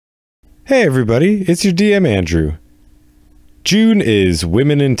Hey everybody, it's your DM Andrew. June is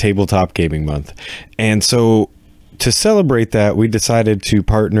Women in Tabletop Gaming Month, and so to celebrate that, we decided to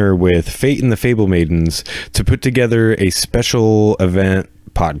partner with Fate and the Fable Maidens to put together a special event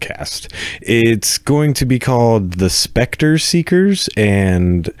podcast. It's going to be called The Spectre Seekers,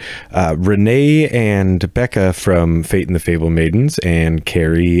 and Renee and Becca from Fate and the Fable Maidens and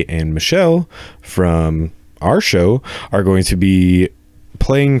Carrie and Michelle from our show are going to be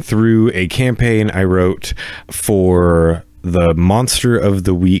playing through a campaign I wrote for the Monster of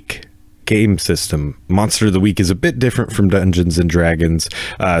the Week game system. Monster of the Week is a bit different from Dungeons and Dragons,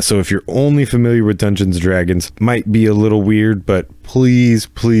 so if you're only familiar with Dungeons and Dragons, might be a little weird, but please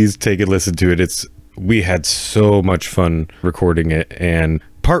take a listen to it. We had so much fun recording it, and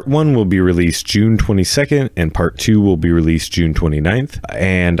Part 1 will be released June 22nd, and Part 2 will be released June 29th.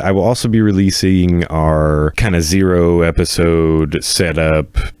 And I will also be releasing our kind of 0 episode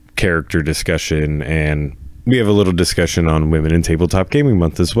setup, character discussion, and we have a little discussion on Women in Tabletop Gaming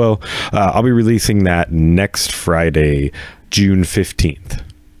Month as well. I'll be releasing that next Friday, June 15th.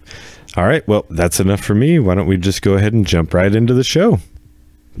 All right, well, that's enough for me. Why don't we just go ahead and jump right into the show?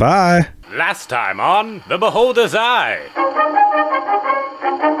 Bye! Last time on The Beholder's Eye.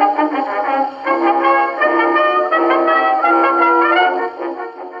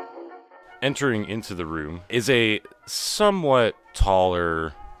 Entering into the room is a somewhat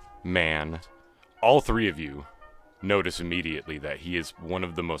taller man. All three of you notice immediately that he is one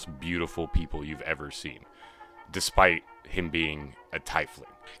of the most beautiful people you've ever seen, despite him being a tiefling.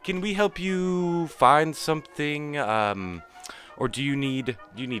 Can we help you find something, or do you need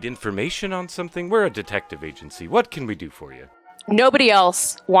information on something? We're a detective agency. What can we do for you? Nobody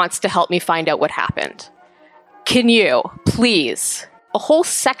else wants to help me find out what happened. Can you, please? A whole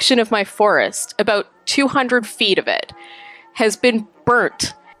section of my forest, about 200 feet of it, has been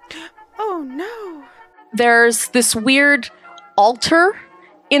burnt. Oh no. There's this weird altar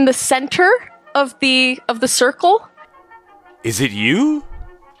in the center of the circle. Is it you?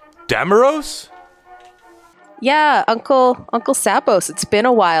 Dammeros? Yeah, Uncle Sapos. It's been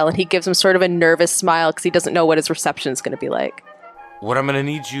a while, and he gives him sort of a nervous smile because he doesn't know what his reception is going to be like. What I'm going to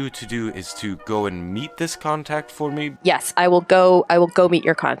need you to do is to go and meet this contact for me. Yes, I will go meet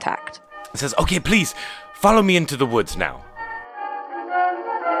your contact. It says, okay, please, follow me into the woods now.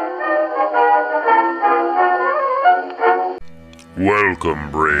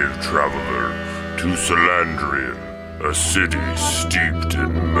 Welcome, brave traveler, to Salandrian, a city steeped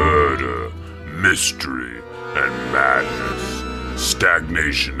in murder, mystery, and madness.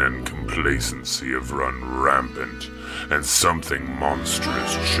 Stagnation and complacency have run rampant, and something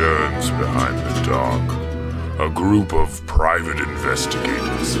monstrous churns behind the dark. A group of private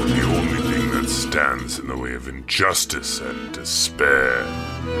investigators are the only thing that stands in the way of injustice and despair.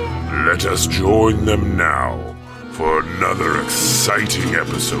 Let us join them now for another exciting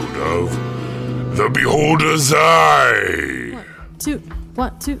episode of The Beholder's Eye!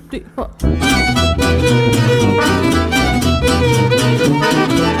 1, 2, 3, 4.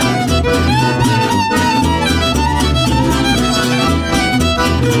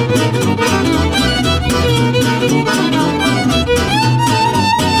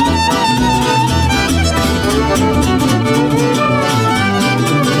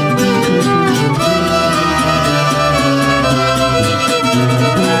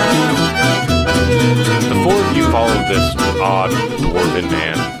 The four of you follow this odd dwarven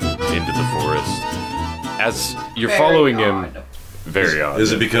man into the forest. As you're following him, very odd.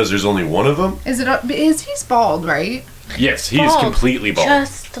 Is it because there's only one of them? Is he's bald, right? Yes, he is completely bald.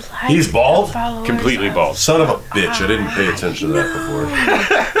 Just like He's bald? Completely bald. Son of a bitch, I didn't pay attention to that before.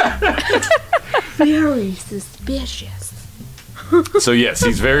 Very suspicious. So yes,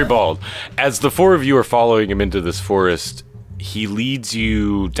 he's very bald. As the four of you are following him into this forest, he leads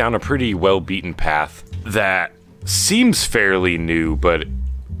you down a pretty well-beaten path that seems fairly new, but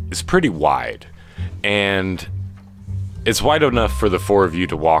is pretty wide. And it's wide enough for the four of you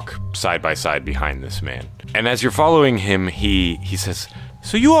to walk side by side behind this man. And as you're following him, he says,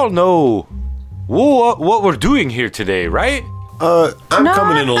 so you all know what we're doing here today, right? I'm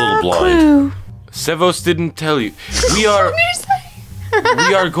coming in a little blind. Sevos didn't tell you. We are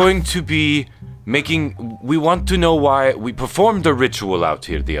going to be we want to know why we performed a ritual out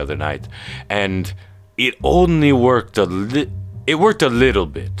here the other night, and it only worked it worked a little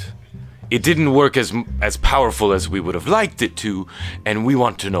bit. It didn't work as powerful as we would have liked it to, and we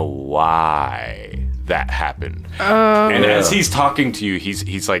want to know why that happened. And as he's talking to you,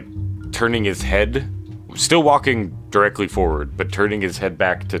 he's like turning his head still walking directly forward, but turning his head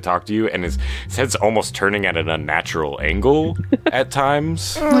back to talk to you, and his head's almost turning at an unnatural angle at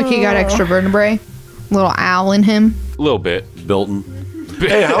times. Like he got extra vertebrae? Little owl in him? A little bit. Bilton.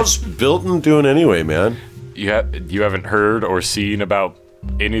 Hey, how's Bilton doing anyway, man? You haven't heard or seen about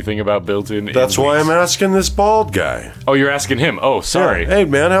anything about Bilton? That's why I'm asking this bald guy. Oh, you're asking him. Oh, sorry. Yeah. Hey,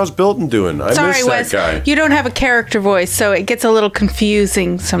 man, how's Bilton doing? I Sorry, miss that Wes. guy. You don't have a character voice, so it gets a little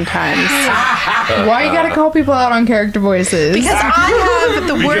confusing sometimes. Why you gotta call people out on character voices? Because I have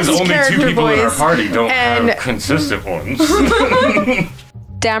the Because worst only two character people in our voice. party don't and- have consistent ones.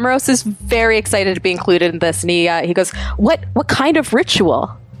 Dammeros is very excited to be included in this, and he goes, "What kind of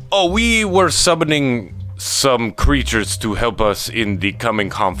ritual?" Oh, we were summoning some creatures to help us in the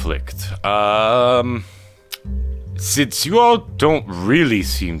coming conflict. Since you all don't really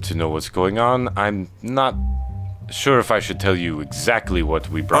seem to know what's going on, I'm not sure if I should tell you exactly what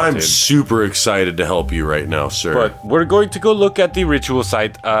we brought in. I'm super excited to help you right now, sir. But we're going to go look at the ritual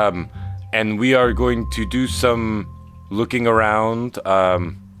site, and we are going to do some looking around,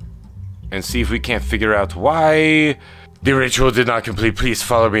 and see if we can't figure out why the ritual did not complete. Please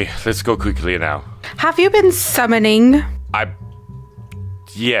follow me. Let's go quickly now. Have you been summoning?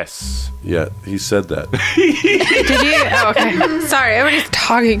 Yes. Yeah, he said that. Did you? Oh, okay. Sorry, everybody's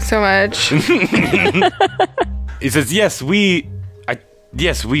talking so much. He says, yes, we've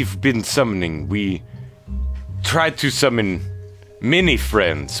been summoning. We tried to summon many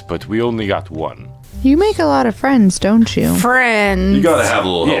friends, but we only got one. You make a lot of friends, don't you? Friends. You gotta have a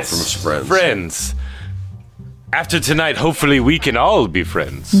little help from his friends. Friends. After tonight, hopefully we can all be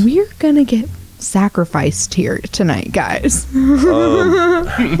friends. We're gonna get sacrificed here tonight, guys. They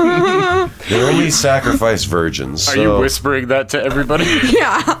only sacrifice virgins. Are you whispering that to everybody?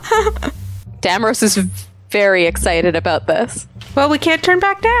 Yeah. Dammeros is very excited about this. Well, we can't turn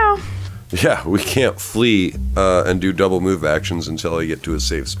back now. Yeah, we can't flee and do double move actions until I get to a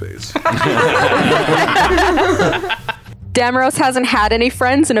safe space. Dammeros hasn't had any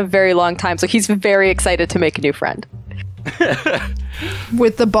friends in a very long time, so he's very excited to make a new friend.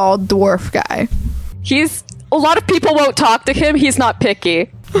 With the bald dwarf guy. A lot of people won't talk to him. He's not picky.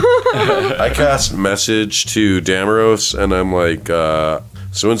 I cast message to Dammeros, and I'm like,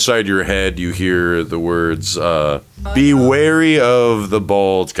 so inside your head you hear the words, be wary of the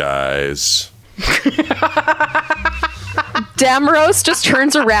bald guys. Dammeros just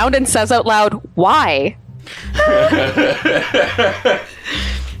turns around and says out loud, "Why?"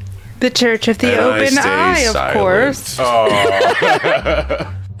 The Church of the And I Open stay Eye, of silent. course.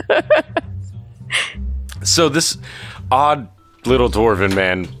 So this odd little dwarven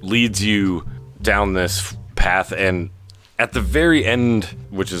man leads you down this path, and at the very end,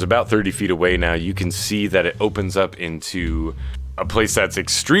 which is about 30 feet away now, you can see that it opens up into a place that's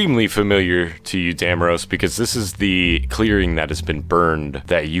extremely familiar to you, Dammeros, because this is the clearing that has been burned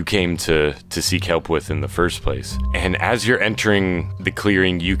that you came to seek help with in the first place. And as you're entering the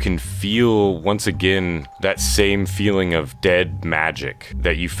clearing, you can feel once again that same feeling of dead magic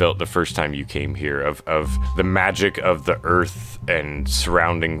that you felt the first time you came here, of the magic of the earth and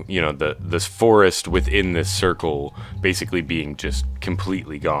surrounding, this forest within this circle basically being just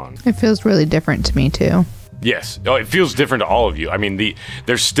completely gone. It feels really different to me, too. Yes. Oh, it feels different to all of you. I mean,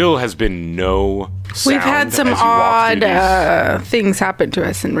 there still has been no sound. We've had some as you walk through odd things happen to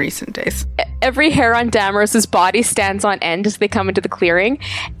us in recent days. Every hair on Dammeros' body stands on end as they come into the clearing,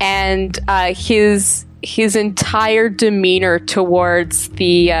 and his entire demeanor towards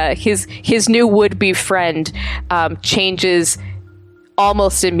his new would-be friend changes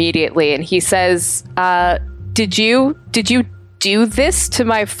almost immediately, and he says, "Did you do this to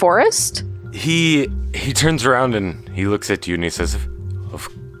my forest?" He turns around and he looks at you and he says, "Of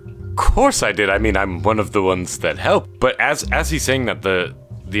course I did. I mean, I'm one of the ones that helped." But as he's saying that,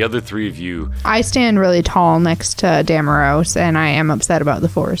 the other three of you... I stand really tall next to Dammeros, and I am upset about the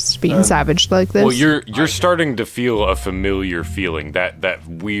forest being savaged like this. Well, you're starting to feel a familiar feeling, that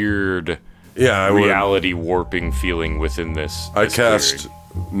weird reality warping feeling within this I cast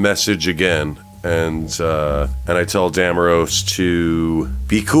message again, and I tell Dammeros to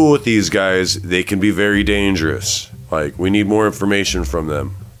be cool with these guys. They can be very dangerous. Like, we need more information from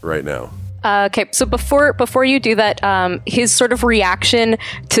them right now. Okay, so before you do that, his sort of reaction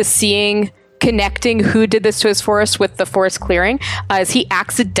to connecting who did this to his forest with the forest clearing, is he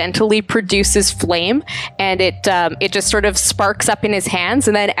accidentally produces flame, and it just sort of sparks up in his hands,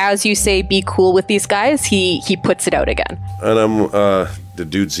 and then as you say, be cool with these guys, he puts it out again. And I'm, did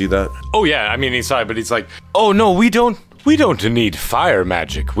dude see that? Oh yeah, I mean, he's sorry, but he's like, "Oh no, we don't need fire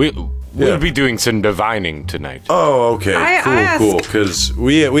magic. We'll be doing some divining tonight." Oh, okay. I Cool. Because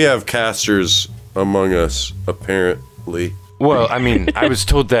we have casters among us, apparently. Well, I mean, I was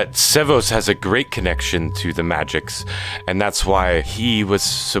told that Sevos has a great connection to the magics, and that's why he was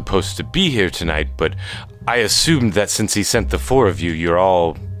supposed to be here tonight, but I assumed that since he sent the 4 of you, you're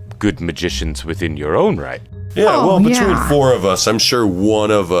all good magicians within your own right. Yeah, Oh, well, between yeah. 4 of us, I'm sure one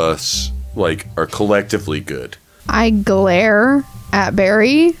of us, like, are collectively good. I glare at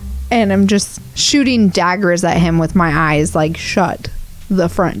Barry and I'm just shooting daggers at him with my eyes, like, shut the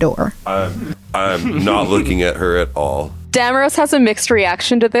front door. I'm not looking at her at all. Dammeros has a mixed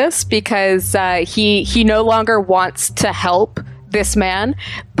reaction to this because he no longer wants to help this man,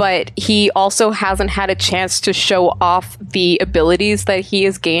 but he also hasn't had a chance to show off the abilities that he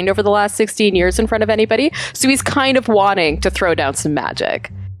has gained over the last 16 years in front of anybody. So he's kind of wanting to throw down some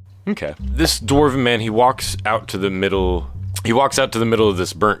magic. Okay. This dwarven man, he walks out to the middle of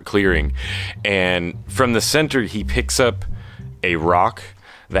this burnt clearing, and from the center he picks up a rock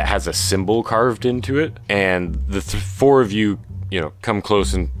that has a symbol carved into it, and the 4 of you, come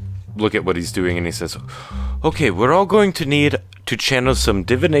close and look at what he's doing, and he says, okay, we're all going to need to channel some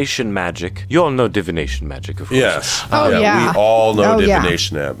divination magic. You all know divination magic, of course. Yes. Yeah. We all know Oh, yeah.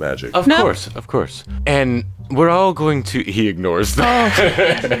 divination magic. Of course. And we're all going to... He ignores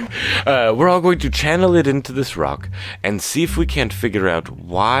that. We're all going to channel it into this rock and see if we can't figure out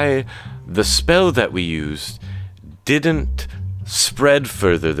why the spell that we used didn't spread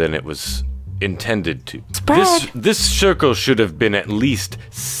further than it was intended to. This circle should have been at least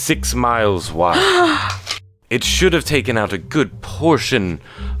 6 miles wide. It should have taken out a good portion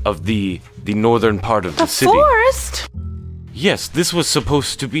of the northern part of the city. Forest? Yes, this was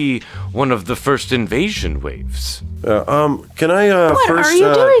supposed to be one of the first invasion waves. Can I What first? are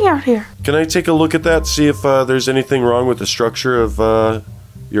you doing out here? Can I take a look at that? See if there's anything wrong with the structure of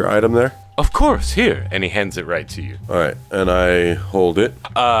your item there. Of course, here. And he hands it right to you. All right, and I hold it.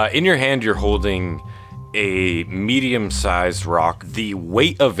 In your hand, you're holding a medium-sized rock. The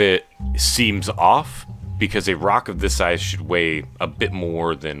weight of it seems off because a rock of this size should weigh a bit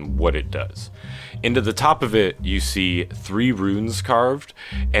more than what it does. Into the top of it, you see 3 runes carved,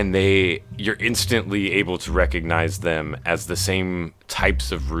 and you're instantly able to recognize them as the same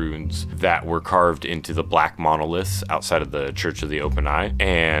types of runes that were carved into the black monoliths outside of the Church of the Open Eye,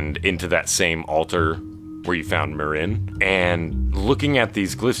 and into that same altar where you found Marin. And looking at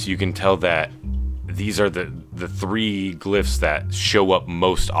these glyphs, you can tell that these are the 3 glyphs that show up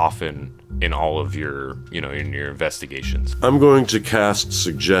most often in all of your, in your investigations. I'm going to cast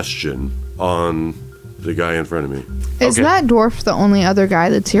suggestion on the guy in front of me. Is Okay. that dwarf the only other guy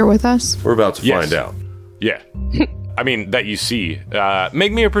that's here with us? We're about to Yes. find out. Yeah. I mean, that you see.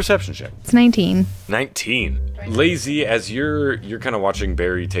 Make me a perception check. It's 19. 19. Lazy, as you're kind of watching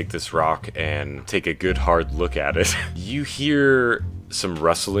Barry take this rock and take a good hard look at it, you hear some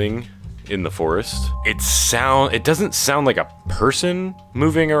rustling in the forest. It doesn't sound like a person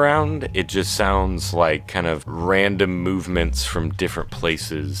moving around. It just sounds like kind of random movements from different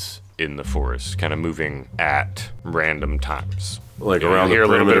places in the forest, kind of moving at random times. Like You around hear the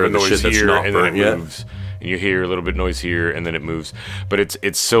a little bit perimeter of of a the noise shit that's here, not and then it burnt yet. moves. And you hear a little bit noise here, and then it moves. But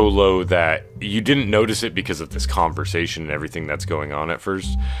it's so low that you didn't notice it because of this conversation and everything that's going on at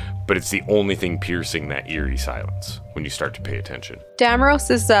first. But it's the only thing piercing that eerie silence when you start to pay attention. Dammeros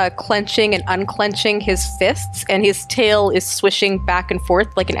is clenching and unclenching his fists, and his tail is swishing back and forth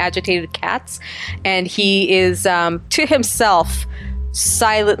like an agitated cat's. And he is, to himself,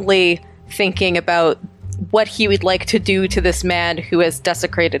 silently thinking about what he would like to do to this man who has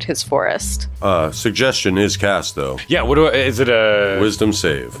desecrated his forest. Suggestion is cast, though. Yeah, is it a... Wisdom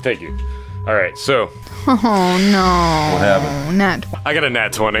save. Thank you. All right, so Oh, no. What happened? Nat. I got a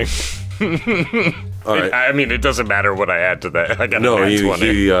nat 20. All right. I mean, it doesn't matter what I add to that. I got No, a nat he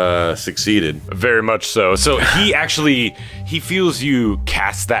 20. succeeded. Very much so. So he feels you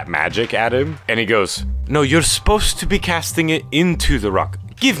cast that magic at him, and he goes, no, you're supposed to be casting it into the rock.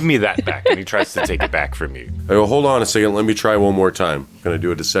 Give me that back. And he tries to take it back from you. I go, hold on a second. Let me try one more time. Can I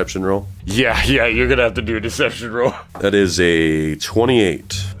do a deception roll? Yeah, you're going to have to do a deception roll. That is a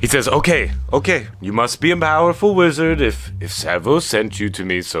 28. He says, okay, you must be a powerful wizard if Savo sent you to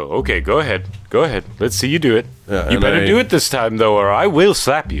me, so okay, go ahead. Let's see you do it. Yeah, You and better I- do it this time, though, or I will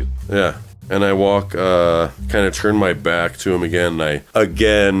slap you. Yeah. And I walk, kind of turn my back to him again. And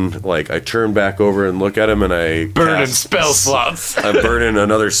I turn back over and look at him and I Burning cast- spell slots. I burn in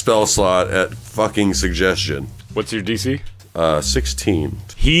another spell slot at fucking suggestion. What's your DC? 16.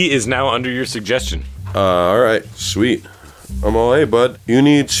 He is now under your suggestion. Alright, sweet. I'm all, hey, bud. You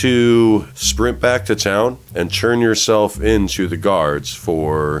need to sprint back to town and turn yourself into the guards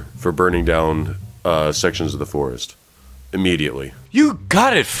for burning down sections of the forest. Immediately. You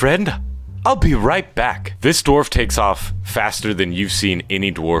got it, friend. I'll be right back. This dwarf takes off faster than you've seen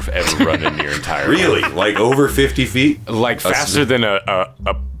any dwarf ever run in your entire life. Really? Like over 50 feet? Like faster than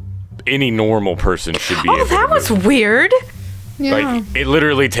any normal person should be able to that was move. weird. Yeah. Like, it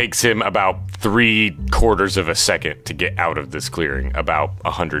literally takes him about 3/4 of a second to get out of this clearing, about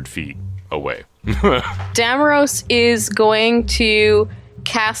 100 feet away. Dammeros is going to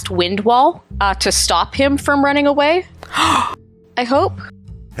cast Wind Wall to stop him from running away. I hope.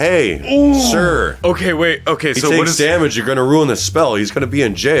 Hey, sir. Okay, wait. Okay, He so takes what is damage, you're going to ruin the spell. He's going to be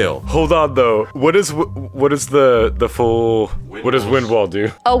in jail. Hold on though. What is the full what does wind wall do?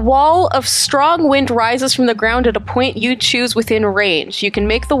 A wall of strong wind rises from the ground at a point you choose within range. You can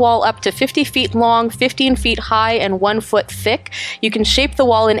make the wall up to 50 feet long, 15 feet high, and 1 foot thick. You can shape the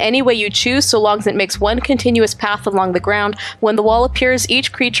wall in any way you choose, so long as it makes one continuous path along the ground. When the wall appears,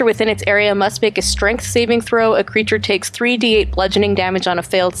 each creature within its area must make a strength saving throw. A creature takes 3d8 bludgeoning damage on a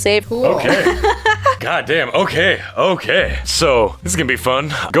failed save. Okay. God damn. Okay. So this is gonna be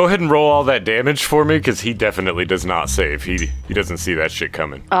fun. Go ahead and roll all that damage for me, because he definitely does not save. He doesn't see that shit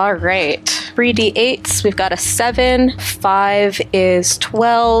coming. All right. 3d8s. We've got a 7. 5 is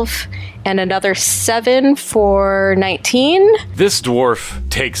 12. And another 7 for 19. This dwarf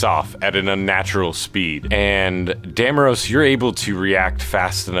takes off at an unnatural speed, and Dammeros, you're able to react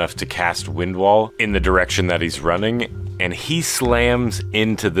fast enough to cast Wind Wall in the direction that he's running, and he slams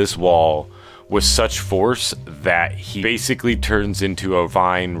into this wall with such force that he basically turns into a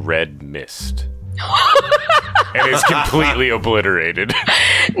vine red mist. And is completely obliterated.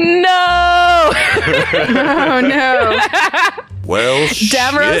 No! Oh no. Well,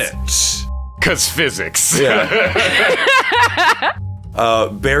 Dammeros? shit. Because physics. Yeah.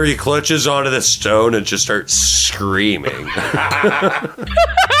 Barry clutches onto the stone and just starts screaming.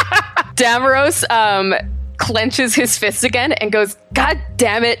 Dammeros clenches his fists again and goes, "God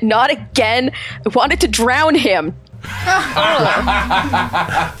damn it, not again. I wanted to drown him."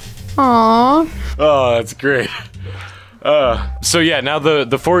 Aww. Oh, that's great. So yeah, now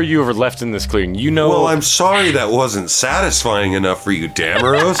the four of you are left in this clearing. You know. Well, I'm sorry that wasn't satisfying enough for you,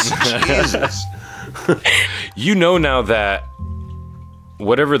 Dammeros. Jesus. You know now that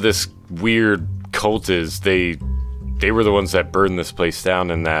whatever this weird cult is, they were the ones that burned this place down,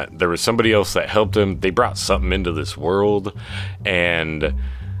 and that there was somebody else that helped them. They brought something into this world, and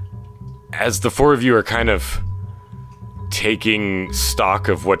as the four of you are kind of taking stock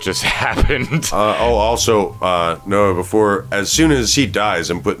of what just happened. As soon as he dies,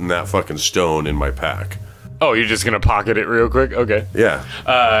 I'm putting that fucking stone in my pack. Oh, you're just gonna pocket it real quick? Okay. Yeah.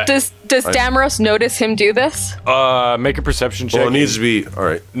 Does Dammeros notice him do this? Make a perception check. Well, it needs to be, all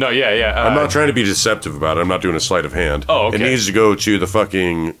right. No, yeah. I'm not trying to be deceptive about it. I'm not doing a sleight of hand. Oh, okay. It needs to go to the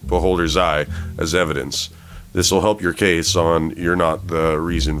fucking beholder's eye as evidence. This will help your case on you're not the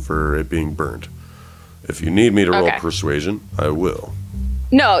reason for it being burned. If you need me to roll Okay. persuasion, I will.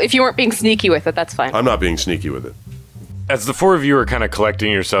 No, if you weren't being sneaky with it, that's fine. I'm not being sneaky with it. As the four of you are kind of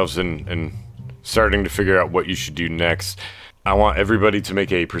collecting yourselves and starting to figure out what you should do next, I want everybody to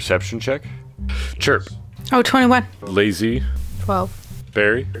make a perception check. Chirp. Oh, 21. Lazy. 12.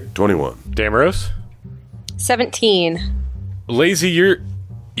 Barry. 21. Damaros. 17. Lazy,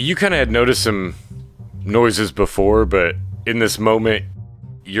 you kind of had noticed some noises before, but in this moment,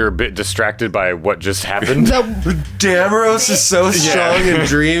 you're a bit distracted by what just happened. Dammeros is so strong and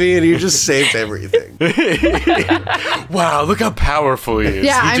dreamy, and you just saved everything. Wow, look how powerful he is.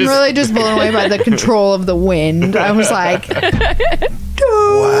 Yeah, He I'm just- really just blown away by the control of the wind. I was like,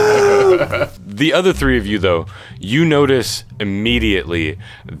 The other three of you, though, you notice immediately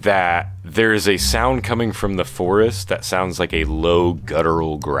that there is a sound coming from the forest that sounds like a low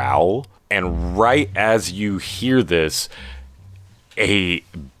guttural growl. And right as you hear this, a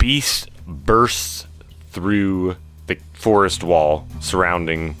beast bursts through the forest wall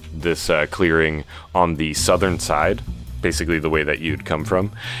surrounding this clearing on the southern side, basically the way that you'd come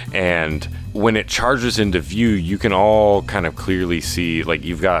from. And when it charges into view, you can all kind of clearly see, like,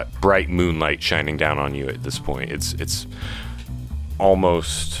 you've got bright moonlight shining down on you at this point. It's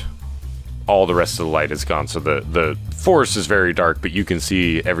almost all the rest of the light is gone, so the forest is very dark, but you can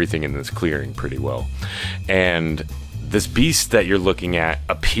see everything in this clearing pretty well. And this beast that you're looking at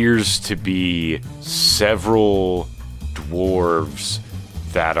appears to be several dwarves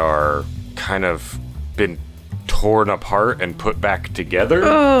that are kind of been torn apart and put back together.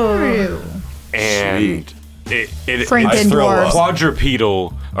 And it Franken dwarves.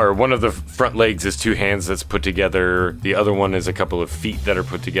 quadrupedal, or one of the front legs is two hands that's put together. The other one is a couple of feet that are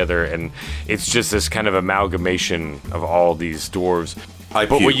put together, and it's just this kind of amalgamation of all these dwarves. But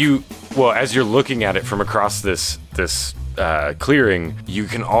puke. as you're looking at it from across this clearing, you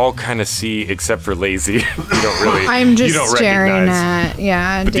can all kind of see, except for Lazy. You don't really. I'm just you don't staring recognize.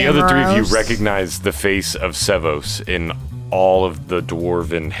 at But the other three of you Dammeros. recognize the face of Sevos in all of the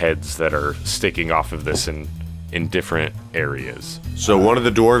dwarven heads that are sticking off of this in different areas. So one of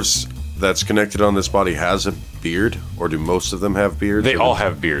the dwarves that's connected on this body has a beard, or do most of them have beards? They all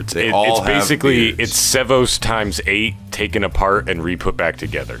have beards. All it's have basically beards. it's Sevos times 8 taken apart and re-put back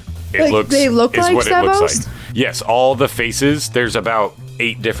together. They look like what it looks Sevos? like. Yes, all the faces. There's about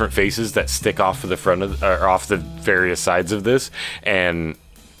 8 different faces that stick off of the front of or off the various sides of this, and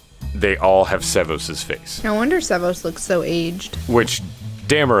they all have Sevos's face. No wonder Sevos looks so aged. Which,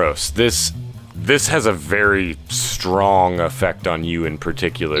 Dammeros, this has a very strong effect on you in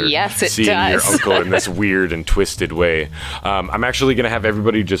particular. Yes, it seeing does. your uncle in this weird and twisted way. I'm actually going to have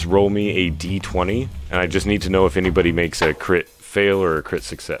everybody just roll me a d20, and I just need to know if anybody makes a crit fail or a crit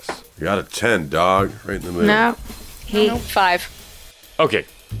success. You got a 10, dog, right in the middle. No. 5. Okay,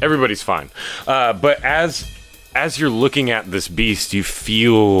 everybody's fine. But as you're looking at this beast, you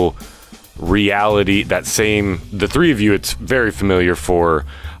feel reality, the three of you, it's very familiar for,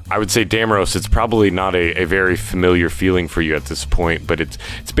 I would say, Dammeros, it's probably not a very familiar feeling for you at this point, but it's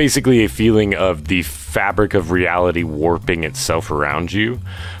basically a feeling of the fabric of reality warping itself around you,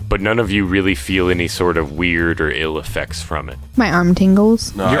 but none of you really feel any sort of weird or ill effects from it. My arm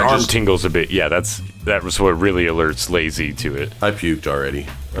tingles. No, Your I arm tingles a bit. Yeah, that was what really alerts Lazy to it. I puked already.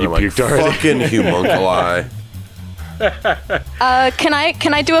 You I'm puked already? Fucking homunculi.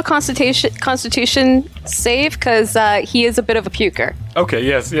 Can I do a constitution save? Because he is a bit of a puker. Okay,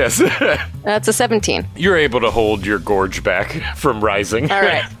 yes. That's a 17. You're able to hold your gorge back from rising. All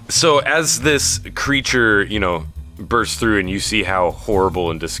right. So as this creature, bursts through and you see how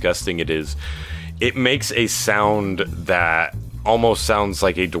horrible and disgusting it is, it makes a sound that almost sounds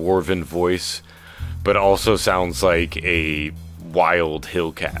like a dwarven voice, but also sounds like a wild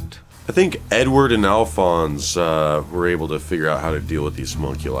hill cat. I think Edward and Alphonse were able to figure out how to deal with these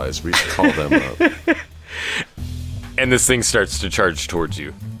homunculi. We should call them up. And this thing starts to charge towards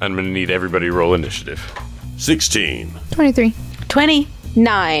you. I'm going to need everybody to roll initiative. 16. 23. 20.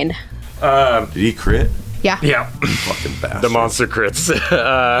 9. Did he crit? Yeah. Yeah. Fucking bastard. The monster crits.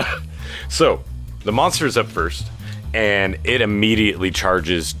 So, the monster is up first, and it immediately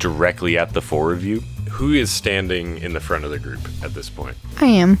charges directly at the 4 of you. Who is standing in the front of the group at this point? I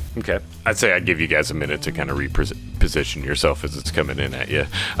am. Okay. I'd say I'd give you guys a minute to kind of reposition yourself as it's coming in at you.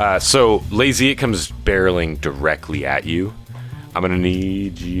 So, Lazy, it comes barreling directly at you. I'm going to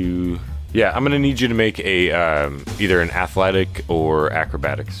need you... Yeah, I'm going to need you to make a either an athletic or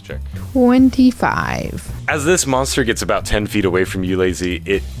acrobatics check. 25. As this monster gets about 10 feet away from you, Lazy,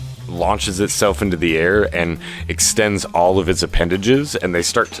 it launches itself into the air and extends all of its appendages, and they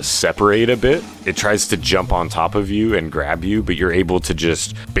start to separate a bit. It tries to jump on top of you and grab you, but you're able to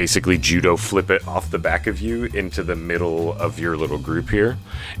just basically judo flip it off the back of you into the middle of your little group here,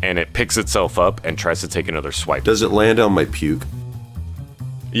 and it picks itself up and tries to take another swipe. Does it land on my puke?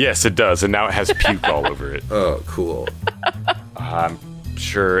 Yes, it does, and now it has puke all over it. Oh, cool. I'm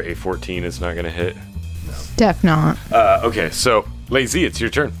sure a 14 is not going to hit. Def not. Okay, so, Lazy, it's your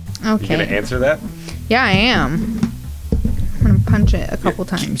turn. Okay. You going to answer that? Yeah, I am. I'm going to punch it a couple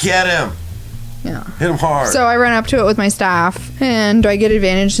times. Get him! Yeah. Hit him hard. So I run up to it with my staff, and do I get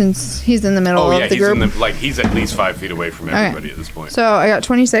advantage since he's in the middle Oh, of yeah, the he's group? he's at least 5 feet away from everybody at this point. So I got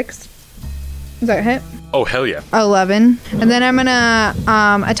 26. Does that hit? Oh, hell yeah. 11. And then I'm going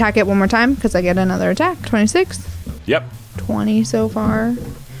to attack it one more time because I get another attack. 26. Yep, 20 so far.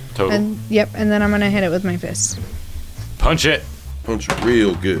 total. And then I'm going to hit it with my fist. Punch it. Punch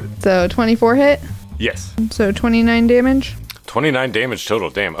real good. So 24 hit. Yes. So 29 damage. 29 damage total.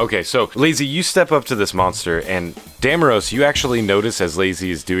 Damn. Okay, so Lazy, you step up to this monster, and Dammeros, you actually notice as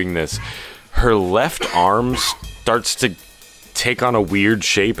Lazy is doing this, her left arm starts to take on a weird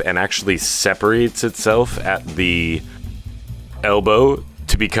shape and actually separates itself at the elbow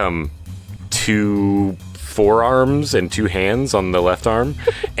to become 2 forearms and 2 hands on the left arm.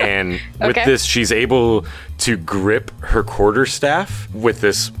 And with Okay. this, she's able to grip her quarterstaff with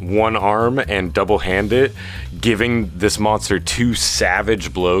this one arm and double hand it, giving this monster 2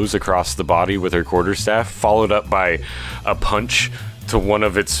 savage blows across the body with her quarterstaff, followed up by a punch to one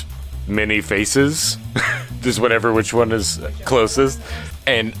of its many faces. Just whatever which one is closest.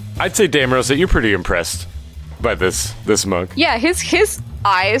 And I'd say, Dammeros, that you're pretty impressed by this monk. Yeah, his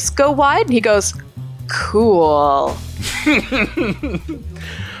eyes go wide and he goes, cool.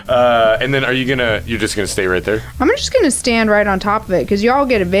 And then you're just gonna stay right there? I'm just going to stand right on top of it because you all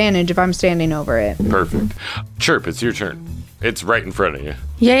get advantage if I'm standing over it. Perfect. Chirp, it's your turn. It's right in front of you.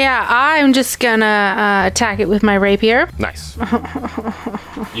 Yeah, I'm just gonna attack it with my rapier. Nice.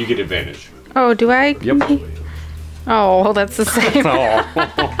 You get advantage. Oh, do I? Yep. Oh, well, that's the same.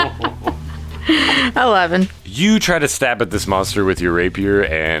 11. You try to stab at this monster with your rapier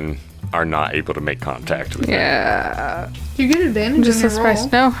and are not able to make contact with it. Yeah. Do you get advantage Just on your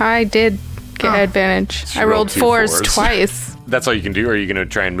surprised. roll? No, I did get advantage. She I rolled rolled two 4s fours. twice. That's all you can do? Or are you going to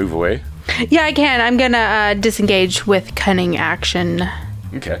try and move away? Yeah, I can. I'm gonna disengage with cunning action.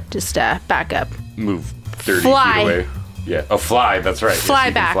 Okay. Just back up. Move 30 Fly. feet away. Yeah. Oh, fly. That's right. Yes, Fly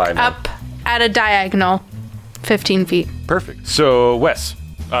you can back. fly now. Up at a diagonal. 15 feet. Perfect. So, Wes.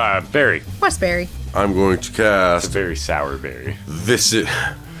 Barry. Westbury. I'm going to It's a cast very sour berry. Visit.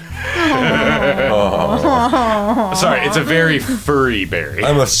 Sorry, it's a very furry berry.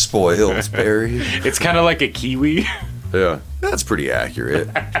 I'm a spoiled berry. It's kind of like a kiwi. Yeah, that's pretty accurate.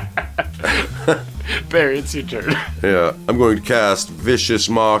 Barry, it's your turn. Yeah, I'm going to cast Vicious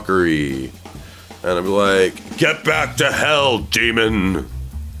Mockery. And I'm like, get back to hell, demon.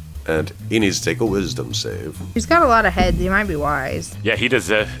 And he needs to take a wisdom save. He's got a lot of heads. He might be wise. Yeah, he does.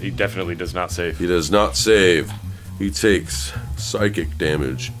 He definitely does not save. He does not save. He takes psychic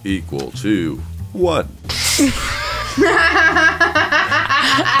damage equal to 1.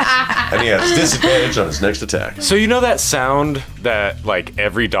 And he has disadvantage on his next attack. So you know that sound that like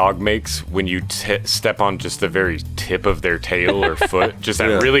every dog makes when you step on just the very tip of their tail or foot? Just that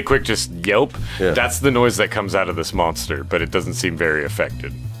Yeah. really quick just yelp? Yeah. That's the noise that comes out of this monster, but it doesn't seem very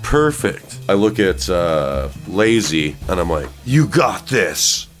affected. Perfect. I look at Lazy and I'm like, you got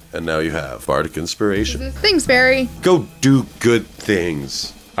this. And now you have Bardic Inspiration. Thanks, Barry. Go do good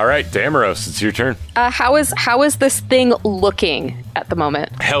things. All right, Dammeros, it's your turn. How is this thing looking at the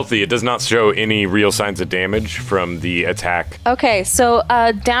moment? Healthy. It does not show any real signs of damage from the attack. Okay, so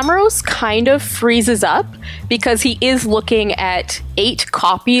Dammeros kind of freezes up because he is looking at 8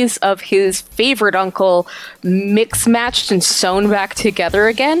 copies of his favorite uncle mix-matched and sewn back together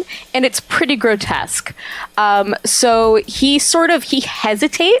again, and it's pretty grotesque. So he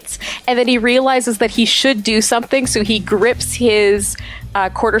hesitates, and then he realizes that he should do something, so he grips his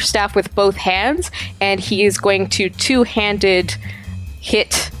quarterstaff with both hands, and he is going to two-handed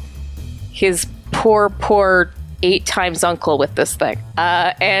hit his poor 8 times uncle with this thing.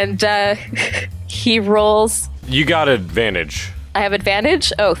 And he rolls. You got advantage. I have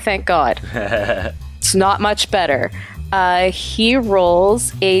advantage? Oh, thank God. It's not much better. He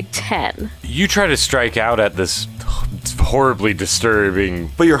rolls a 10. You try to strike out at this horribly disturbing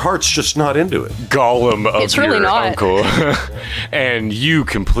But your heart's just not into it. golem of It's really your not. uncle, and you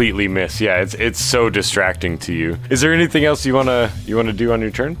completely miss. Yeah, it's so distracting to you. Is there anything else you wanna do on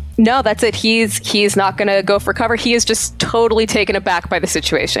your turn? No, that's it. He's not gonna go for cover. He is just totally taken aback by the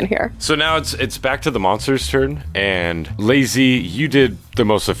situation here. So now it's back to the monster's turn, and Lazy, you did the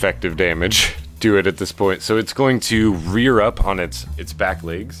most effective damage to it at this point. So it's going to rear up on its back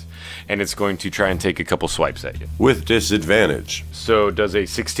legs, and it's going to try and take a couple swipes at you. With disadvantage. So does a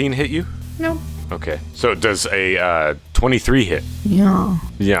 16 hit you? No. Okay. So does a 23 hit? Yeah.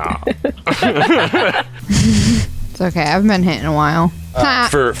 Yeah. It's okay. I haven't been hit in a while. Ha!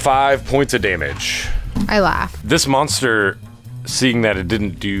 For 5 points of damage. I laugh. This monster, seeing that it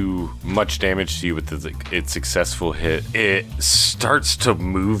didn't do much damage to you with its successful hit, it starts to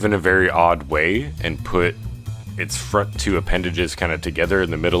move in a very odd way and put its front 2 appendages kind of together in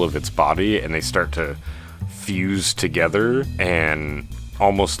the middle of its body, and they start to fuse together and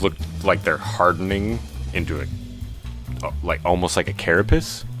almost look like they're hardening into almost like a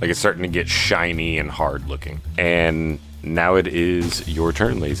carapace. Like it's starting to get shiny and hard looking. And now it is your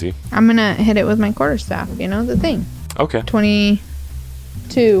turn, Lazy. I'm gonna hit it with my quarterstaff. You know the thing. Okay.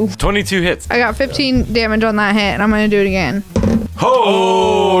 22. 22 hits. I got 15 damage on that hit, and I'm gonna do it again.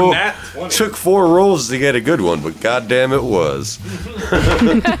 Oh, Nat 20. Took 4 rolls to get a good one, but goddamn it was.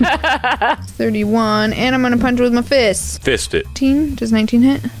 31, and I'm gonna punch with my fist. Fist it. 19. Does 19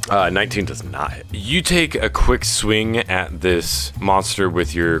 hit? 19 does not hit. You take a quick swing at this monster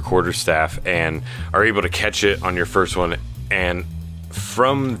with your quarterstaff and are able to catch it on your first one. And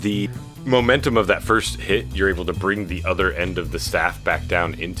from the momentum of that first hit, you're able to bring the other end of the staff back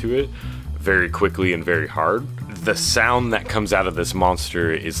down into it very quickly and very hard. The sound that comes out of this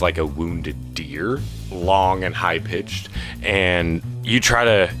monster is like a wounded deer, long and high pitched. And you get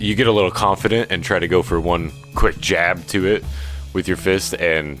a little confident and try to go for one quick jab to it with your fist,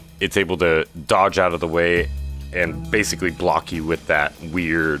 and it's able to dodge out of the way and basically block you with that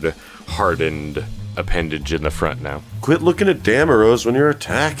weird hardened appendage in the front now. Quit looking at Dammeros when you're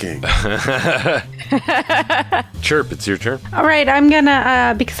attacking. Chirp, it's your turn. All right, I'm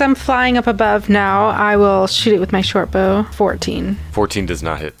gonna, because I'm flying up above now, I will shoot it with my short bow. 14. 14 does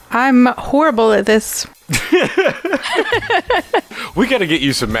not hit. I'm horrible at this. We gotta get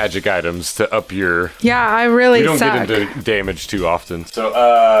you some magic items to up your... Yeah, I really We don't suck. get into damage too often. So,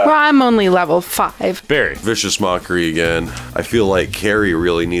 Well, I'm only level 5. Barry. Vicious mockery again. I feel like Carrie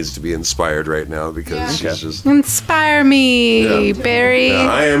really needs to be inspired right now because she's just... Inspire me, Yeah. Barry. Yeah,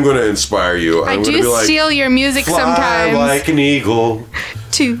 I am going to inspire you. I I'm gonna do be like, steal your music fly sometimes. like an eagle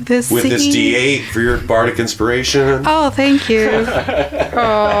To the with this sea. D8 for your bardic inspiration. Oh, thank you.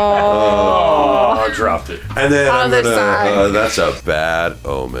 Oh, dropped it. And then I'm Other gonna. side. That's a bad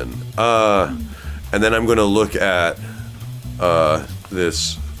omen. And then I'm gonna look at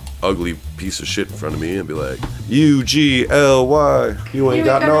this ugly piece of shit in front of me and be like, UGLY, you ain't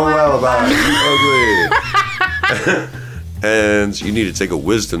got no alibi, you ugly. And you need to take a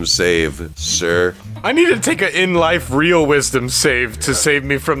wisdom save, sir. I need to take an in-life real wisdom save to save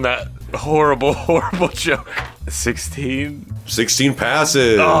me from that horrible, horrible joke. 16? 16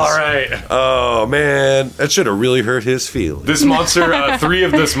 passes. All right. Oh man, that should have really hurt his feelings. This monster, 3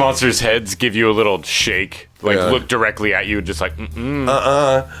 of this monster's heads give you a little shake. Like, Yeah. look directly at you, just like, I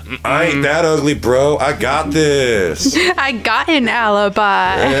ain't that ugly, bro. I got this. I got an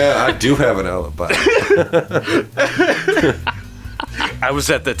alibi. Yeah, I do have an alibi. I was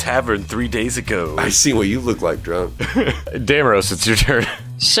at the tavern 3 days ago. I see what you look like drunk. Damaros, it's your turn.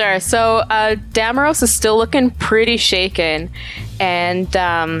 Sure. So Dammeros is still looking pretty shaken, and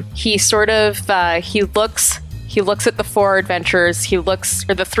he sort of he looks at the 4 adventurers.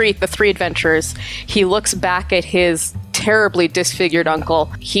 The three adventurers. He looks back at his terribly disfigured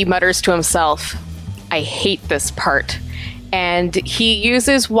uncle. He mutters to himself, "I hate this part," and he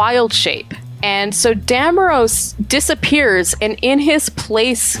uses wild shape. And so Dammeros disappears, and in his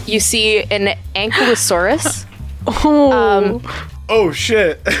place, you see an Ankylosaurus. Oh,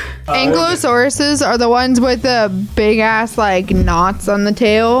 shit. Ankylosauruses are the ones with the big ass like knots on the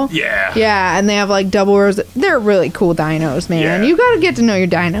tail. Yeah. Yeah, and they have like double rows. They're really cool dinos, man. Yeah. You gotta get to know your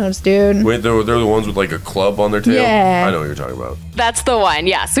dinos, dude. Wait, they're the ones with like a club on their tail? Yeah. I know what you're talking about. That's the one.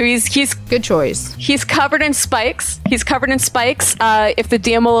 Yeah. So he's Good choice. covered in spikes. If the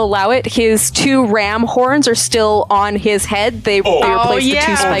DM will allow it, his 2 ram horns are still on his head. They replaced the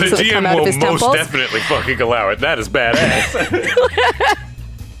 2 spikes the that come DM out of will his most temples. definitely fucking allow it. That is badass.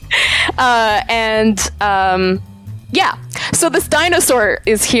 Yeah. So this dinosaur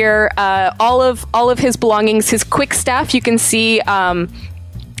is here. All of his belongings, his quick staff, you can see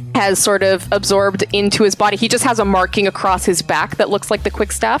has sort of absorbed into his body. He just has a marking across his back that looks like the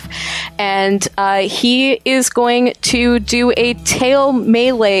quick staff, and he is going to do a tail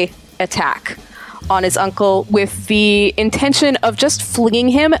melee attack on his uncle with the intention of just flinging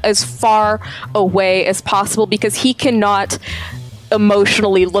him as far away as possible because he cannot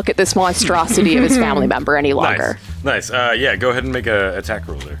emotionally look at this monstrosity of his family member any longer. Nice. Yeah, go ahead and make a attack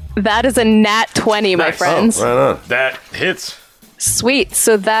roll there. That is a nat 20, my Nice. friends. Right on. That hits. Sweet.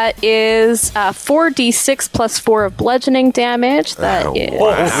 So that is 4d6 plus 4 of bludgeoning damage. That is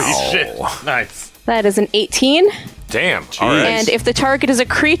Holy shit. Nice. that is an 18. Damn. All right. And if the target is a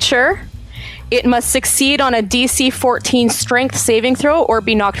creature, it must succeed on a DC 14 strength saving throw or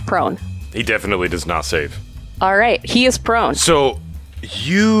be knocked prone. He definitely does not save. All right, he is prone. So,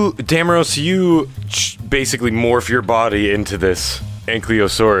 Dammeros, you basically morph your body into this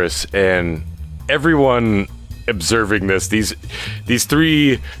Ankylosaurus, and everyone observing this, these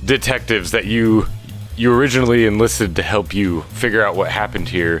 3 detectives that you originally enlisted to help you figure out what happened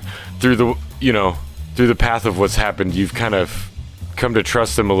here, through the path of what's happened, you've kind of come to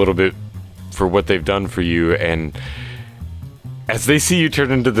trust them a little bit for what they've done for you, and as they see you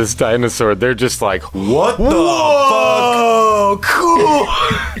turn into this dinosaur, they're just like, What the "Whoa, cool!"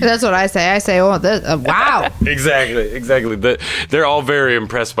 That's what I say. I say, oh, this, wow. Exactly. They're all very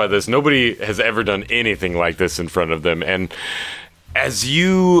impressed by this. Nobody has ever done anything like this in front of them. And as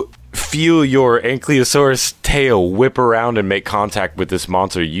you feel your Ankylosaurus tail whip around and make contact with this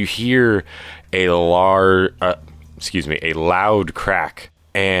monster, you hear a loud crack,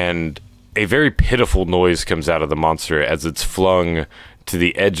 and a very pitiful noise comes out of the monster as it's flung to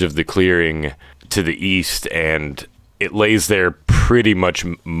the edge of the clearing to the east, and it lays there pretty much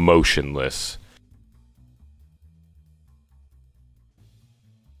motionless.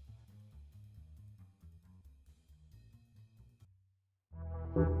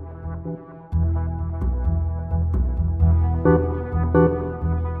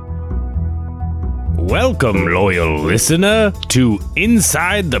 Welcome, loyal listener, to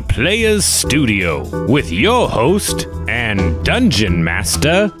Inside the Player's Studio with your host and dungeon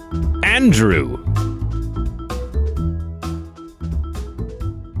master, Andrew.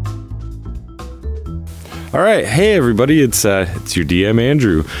 All right, hey everybody, it's your DM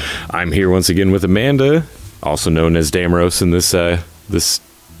Andrew. I'm here once again with Amanda, also known as Dammeros in this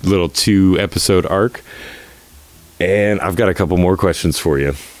little 2-episode arc, and I've got a couple more questions for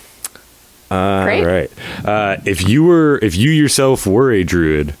you. Great. All right. If you yourself were a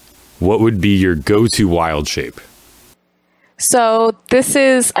druid, what would be your go-to wild shape? So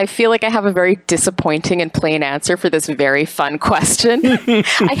I feel like I have a very disappointing and plain answer for this very fun question.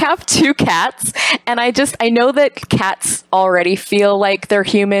 I have 2 cats, and I know that cats already feel like their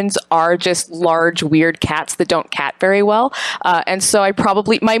humans are just large, weird cats that don't cat very well. And so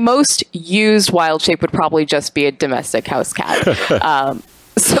my most used wild shape would probably just be a domestic house cat.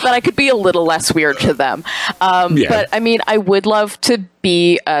 So that I could be a little less weird to them. But I mean, I would love to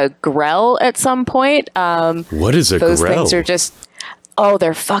be a grell at some point. What is a those grell? Things are just,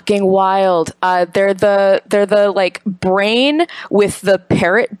 they're fucking wild. They're the like brain with the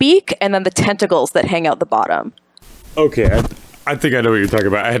parrot beak and then the tentacles that hang out the bottom. Okay, I think I know what you're talking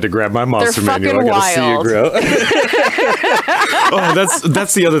about. I had to grab my monster manual. I gotta see a grell.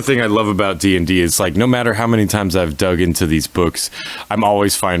 That's the other thing I love about D&D is like no matter how many times I've dug into these books, I'm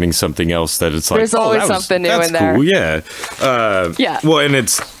always finding something else that it's like there's always something new in there. Cool, yeah. Yeah. Well, and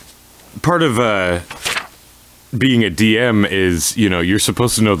it's part of being a DM is, you're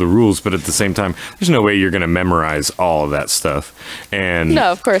supposed to know the rules, but at the same time, there's no way you're going to memorize all of that stuff. And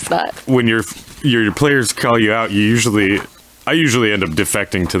no, of course not. When your players call you out, I usually end up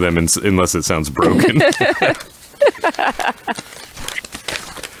defecting to them unless it sounds broken.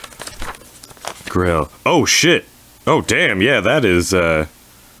 Grill. Oh, shit. Oh, damn. Yeah, that is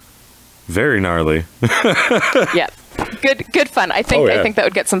very gnarly. Yeah. Good fun. I think that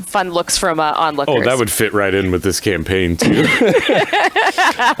would get some fun looks from onlookers. Oh, that would fit right in with this campaign, too.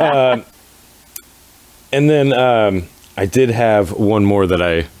 And then I did have one more that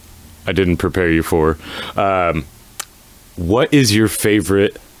I didn't prepare you for. What is your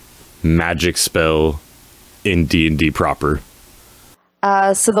favorite magic spell in D&D proper?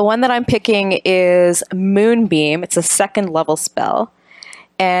 So the one that I'm picking is Moonbeam. It's a 2nd level spell.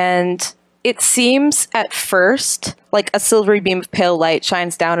 And it seems at first like a silvery beam of pale light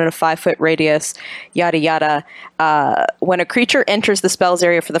shines down in a 5-foot radius, yada yada. When a creature enters the spell's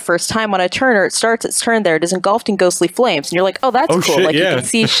area for the first time on a turn, or it starts its turn there, it is engulfed in ghostly flames. And you're like, oh, that's cool. Shit, like yeah. you can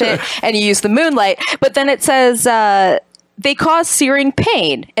see shit and you use the moonlight. But then it says they cause searing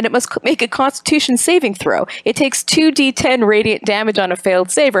pain, and it must make a Constitution saving throw. It takes 2d10 radiant damage on a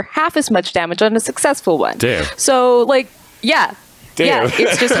failed save, or half as much damage on a successful one. Damn. So, yeah. Damn. Yeah,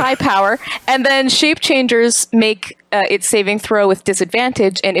 it's just high power. And then shape changers make its saving throw with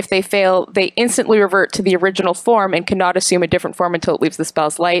disadvantage, and if they fail, they instantly revert to the original form and cannot assume a different form until it leaves the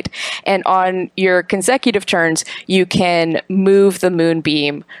spell's light. And on your consecutive turns, you can move the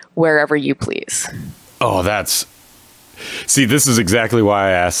moonbeam wherever you please. Oh, see, this is exactly why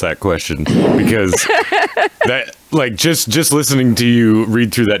I asked that question, because that, like, just listening to you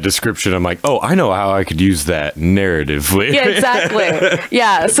read through that description, I'm like, oh, I know how I could use that narratively. Yeah, exactly.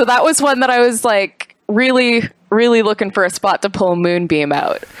 Yeah, so that was one that I was like really, really looking for a spot to pull Moonbeam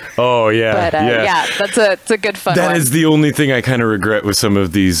out. Oh yeah, but yeah, it's a good fun. That one. is the only thing I kind of regret with some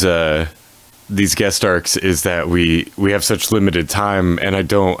of these guest arcs is that we have such limited time, and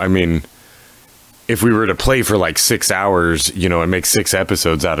I mean. If we were to play for like 6 hours, and make 6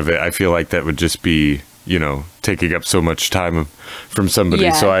 episodes out of it, I feel like that would just be, taking up so much time from somebody.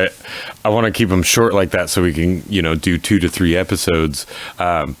 Yeah. So I want to keep them short like that so we can, do 2 to 3 episodes.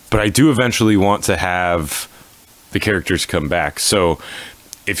 But I do eventually want to have the characters come back. So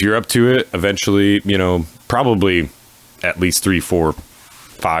if you're up to it, eventually, probably at least 3, 4,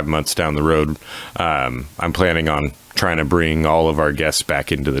 5 months down the road, I'm planning on trying to bring all of our guests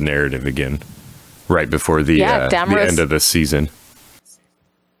back into the narrative again. Right before the end of the season.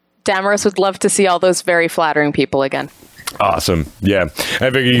 Dammeros would love to see all those very flattering people again. Awesome. Yeah. I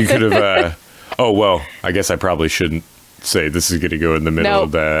figured you could have... I guess I probably shouldn't say this is going to go in the middle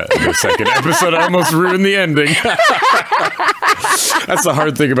of the 2nd episode. I almost ruined the ending. That's the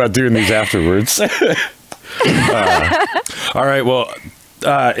hard thing about doing these afterwards. All right. Well,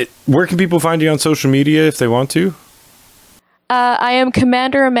 where can people find you on social media if they want to? I am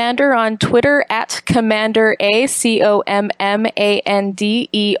Commander Amander on Twitter at Commander A, COMMANDERRA.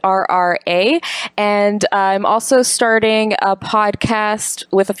 And I'm also starting a podcast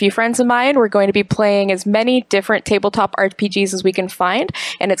with a few friends of mine. We're going to be playing as many different tabletop RPGs as we can find.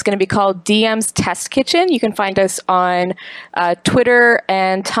 And it's going to be called DM's Test Kitchen. You can find us on Twitter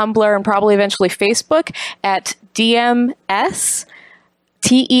and Tumblr and probably eventually Facebook at DMS.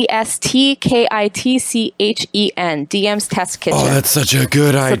 TESTKITCHEN, DM's Test Kitchen. Oh, that's such a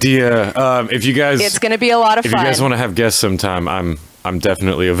good idea. If you guys, it's going to be a lot of fun. If you guys want to have guests sometime, I'm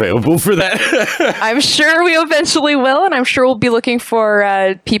definitely available for that. I'm sure we eventually will, and I'm sure we'll be looking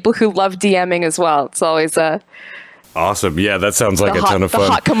for people who love DMing as well. It's always awesome. Yeah, that sounds like a ton of fun. The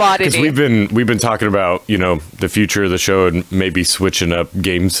hot commodity. Because we've been talking about the future of the show and maybe switching up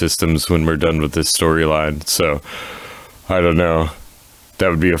game systems when we're done with this storyline. So I don't know. That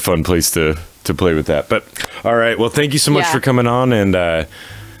would be a fun place to play with that. But all right, well, thank you so much for coming on, and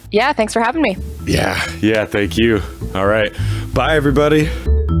yeah, thanks for having me. Yeah, thank you. All right, bye everybody.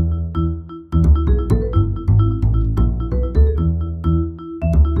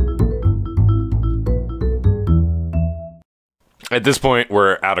 At this point,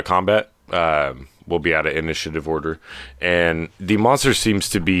 we're out of combat. We'll be out of initiative order, and the monster seems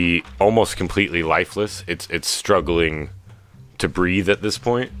to be almost completely lifeless. It's struggling to breathe at this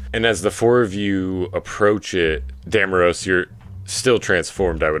point. And as the four of you approach it, Dammeros, you're still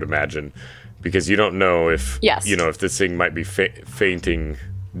transformed, I would imagine, because you don't know if if this thing might be fainting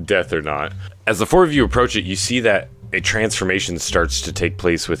death or not. As the four of you approach it, you see that a transformation starts to take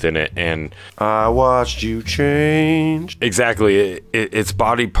place within it, and I watched you change. Exactly. Its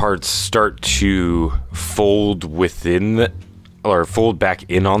body parts start to fold fold back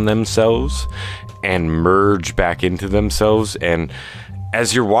in on themselves and merge back into themselves. And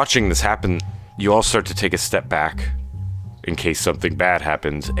as you're watching this happen, you all start to take a step back in case something bad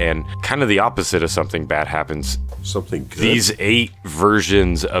happens, and kind of the opposite of something bad happens. Something good. These 8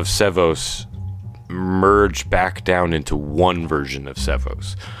 versions of Sevos merge back down into one version of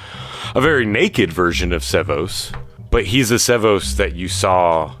Sevos. A very naked version of Sevos, but he's a Sevos that you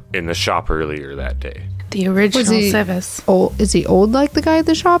saw in the shop earlier that day. The original Sevos. Is he old like the guy at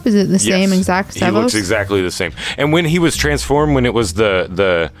the shop? Is it the same exact Sevos? He looks exactly the same. And when he was transformed, when it was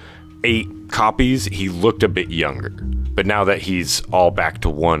the 8 copies, he looked a bit younger. But now that he's all back to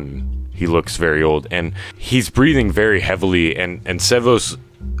one, he looks very old. And he's breathing very heavily. And Sevos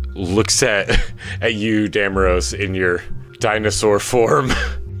looks at you, Dammeros, in your dinosaur form,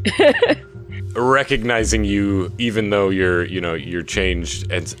 recognizing you, even though you're changed,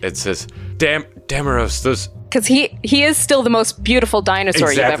 and it says, Dammeros, those... Because he is still the most beautiful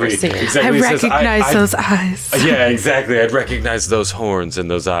dinosaur you've ever seen. Exactly. I recognize those eyes. Yeah, exactly. I'd recognize those horns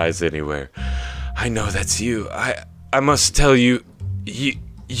and those eyes anywhere. I know that's you. I must tell you, you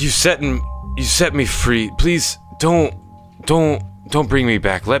set me free. Please don't bring me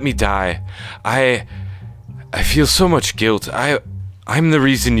back. Let me die. I feel so much guilt. I'm the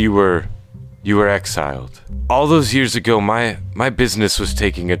reason you were exiled. All those years ago, my business was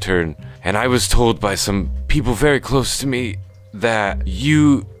taking a turn, and I was told by some people very close to me that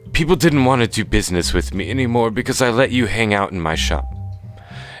people didn't want to do business with me anymore because I let you hang out in my shop.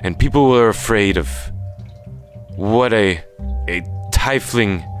 And people were afraid of what a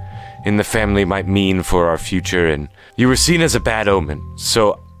tiefling in the family might mean for our future, and you were seen as a bad omen.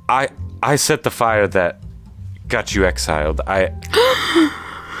 So I set the fire that got you exiled. I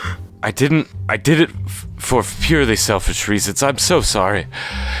did it for purely selfish reasons. I'm so sorry.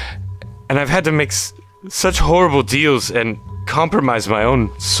 And I've had to make such horrible deals and compromise my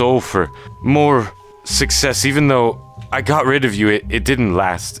own soul for more success. Even though I got rid of you, it didn't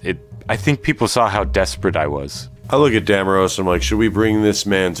last. I think people saw how desperate I was. I look at Dammeros and I'm like, should we bring this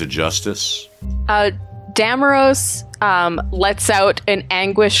man to justice? Dammeros lets out an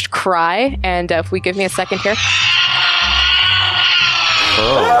anguished cry, and if we give me a second here.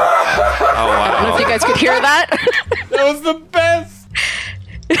 Oh, wow. I don't know if you guys could hear that. That was the best.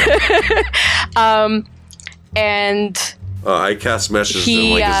 And I cast messages and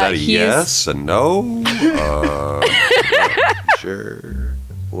I'm like, is that a yes, a no? Sure.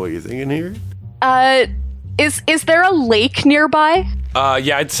 What are you thinking here? Is there a lake nearby?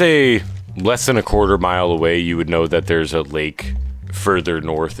 Yeah, I'd say less than a quarter mile away, you would know that there's a lake further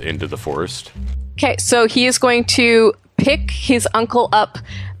north into the forest. Okay, so he is going to pick his uncle up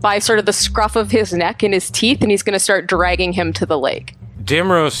by sort of the scruff of his neck and his teeth, and he's going to start dragging him to the lake.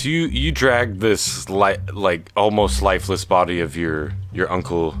 Dammeros, you drag this like almost lifeless body of your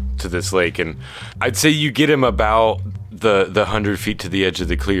uncle to this lake, and I'd say you get him about the 100 feet to the edge of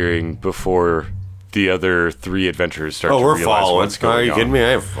the clearing before the other 3 adventurers start Oh, to we're realize following. what's going Are you on. kidding me?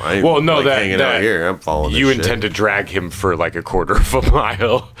 I'm hanging out here. I'm following. You this shit. intend to drag him for like a quarter of a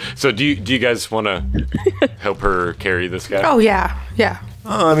mile. So do you guys want to help her carry this guy? Oh, yeah. Yeah.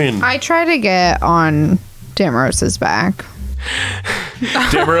 I mean, I try to get on Dammeros's back.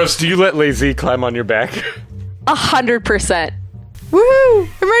 Dammeros, do you let Lazy climb on your back? 100%. Woohoo!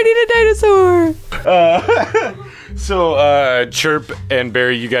 I'm riding a dinosaur. So Chirp and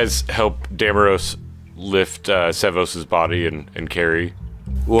Barry, you guys help Dammeros lift Sevos's body and carry.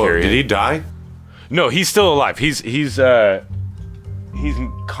 whoa, carry did him. he die? No, he's still alive. He's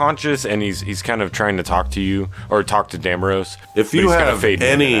conscious and he's kind of trying to talk to you or talk to Dammeros. If but you he's kind of have fading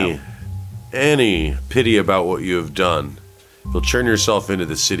in and out. any pity about what you have done, you'll turn yourself into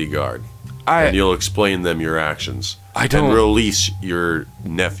the city guard, and you'll explain them your actions. I don't- and release your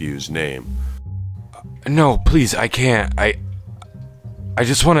nephew's name. No, please, I can't. I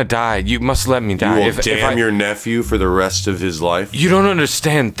just want to die. You must let me You die. will damn your nephew for the rest of his life. You don't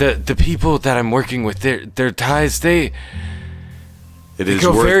understand. The people that I'm working with, their ties, It is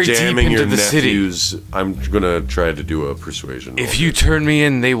go worth very deep damning into your the city. nephews. I'm gonna try to do a persuasion. roll if you turn me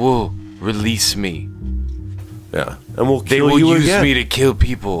in, they will release me. yeah, and we'll They kill will you use again. me to kill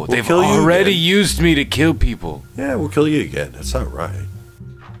people. They've kill you already again. used me to kill people. Yeah, we'll kill you again. That's not right.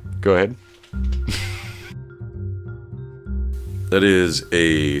 Go ahead. That is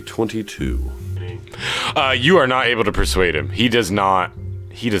a 22. You are not able to persuade him. He does not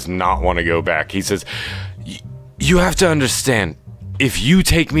want to go back. He says, you have to understand, if you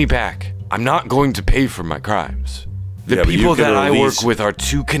take me back, I'm not going to pay for my crimes. The Yeah, but you people can that I release- work with are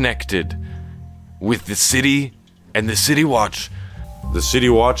too connected with the city and the City Watch. The City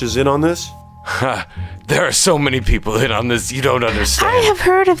Watch is in on this? There are so many people in on this, you don't understand. I have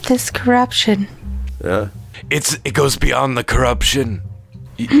heard of this corruption. Yeah. It goes beyond the corruption.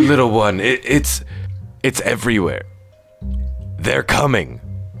 Little one, it's everywhere. They're coming.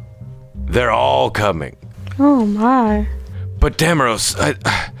 They're all coming. Oh, my. But Dammeros,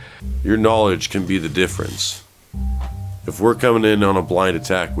 Your knowledge can be the difference. If we're coming in on a blind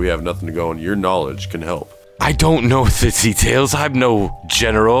attack, we have nothing to go on. Your knowledge can help. I don't know the details. I'm no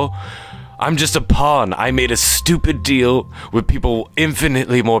general. I'm just a pawn. I made a stupid deal with people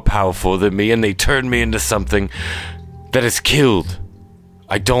infinitely more powerful than me, and they turned me into something that has killed.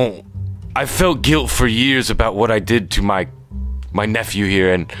 I felt guilt for years about what I did to my nephew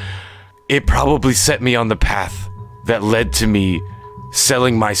here, and it probably set me on the path that led to me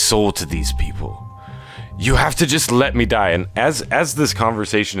selling my soul to these people. You have to just let me die. And as this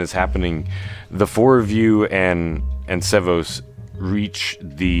conversation is happening, the 4 of you and Sevos reach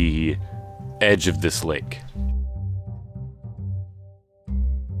the edge of this lake.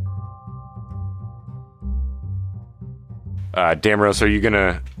 Dammeros,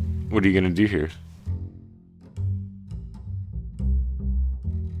 what are you gonna do here?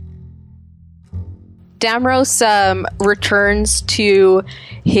 Dammeros returns to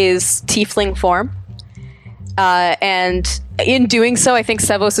his tiefling form. And in doing so, I think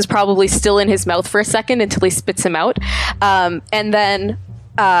Sevos is probably still in his mouth for a second until he spits him out. And then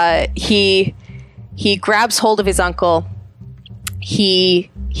he grabs hold of his uncle. He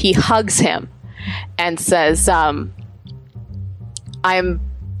hugs him and says, I'm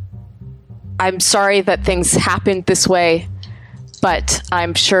sorry that things happened this way, but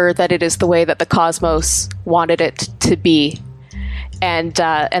I'm sure that it is the way that the cosmos wanted it to be. And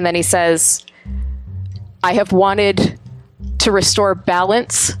then he says, I have wanted to restore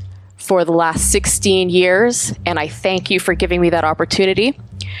balance for the last 16 years, and I thank you for giving me that opportunity.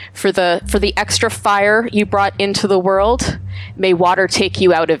 For the extra fire you brought into the world, may water take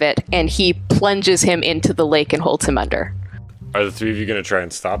you out of it. And he plunges him into the lake and holds him under. Are the 3 of you gonna try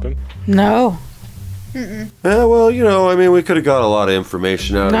and stop him? No. Yeah, well, we could have got a lot of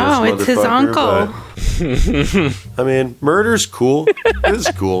information out No, of this it's his motherfucker, uncle. but- murder's cool.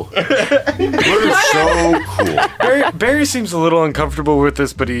 It's cool. Murder's so cool. Barry seems a little uncomfortable with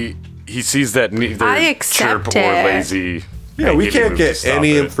this, but he sees that neither I accept Chirp or it. Lazy. Yeah, we make any can't move to get stop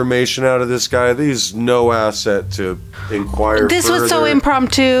any it. information out of this guy. He's no asset to inquire This further. was so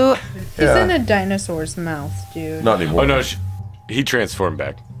impromptu. He's in a dinosaur's mouth, dude. Not anymore. Oh no, he transformed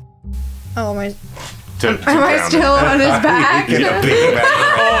back. Oh my! To Am I ground. still on his back? Get a big back.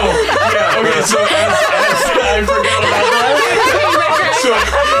 Yeah, okay, so I forgot about that.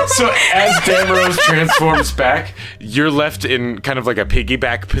 So as Dammeros transforms back, you're left in kind of like a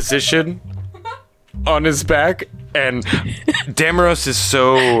piggyback position on his back, and Dammeros is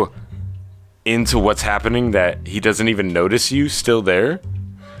so into what's happening that he doesn't even notice you still there.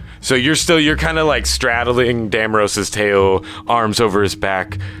 So you're kind of like straddling Dammeros's tail, arms over his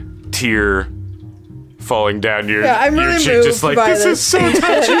back, tear falling down your, I'm your really cheek, moved just like, by this is so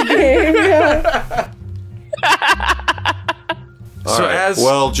touching. game. Yeah. So as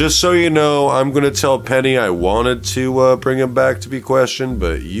Well, just so you know, I'm going to tell Penny I wanted to bring him back to be questioned,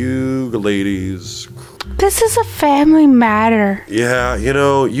 but you ladies... This is a family matter. Yeah,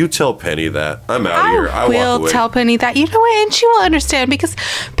 you tell Penny that. I'm out of here. I walk will away. tell Penny that. You know what? And she will understand because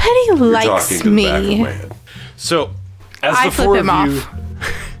Penny You're likes talking to the back of me. my head. So, as I the flip four him of you, off.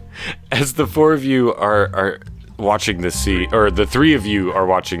 as the four of you are watching this scene, or the three of you are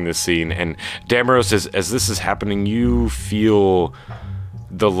watching this scene, and Dammeros, as this is happening, you feel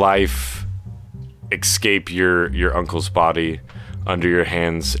the life escape your uncle's body under your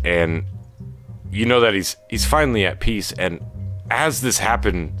hands, and you know that he's finally at peace. And as this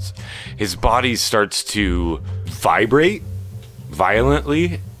happens, his body starts to vibrate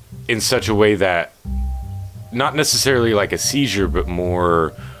violently in such a way that, not necessarily like a seizure, but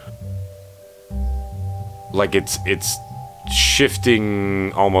more like it's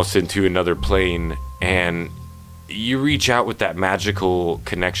shifting almost into another plane, and you reach out with that magical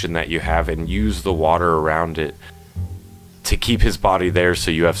connection that you have and use the water around it to keep his body there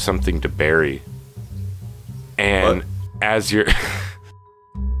so you have something to bury. And What? as you're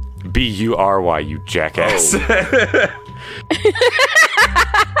B-U-R-Y, you jackass.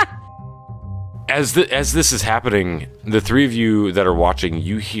 As this is happening, the three of you that are watching,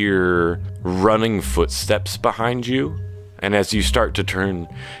 you hear running footsteps behind you. And as you start to turn,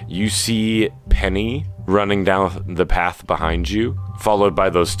 you see Penny running down the path behind you, followed by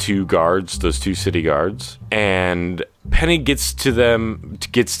those two city guards. And Penny gets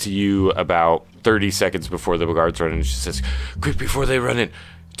to you about 30 seconds before the guards run in, and she says, "Quick, before they run in,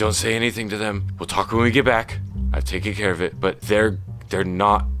 don't say anything to them. We'll talk when we get back. I've taken care of it, but they're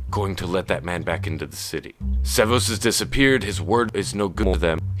not going to let that man back into the city. Sevos has disappeared. His word is no good to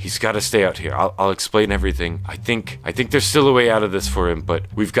them. He's got to stay out here. I'll explain everything. I think there's still a way out of this for him, but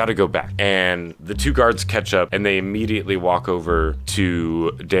we've got to go back." And the two guards catch up, and they immediately walk over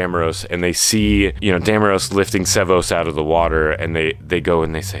to Dammeros, and they see, Dammeros lifting Sevos out of the water, and they go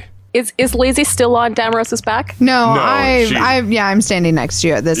and they say, Is Lazy still on Dammeros' back? No, she- I'm standing next to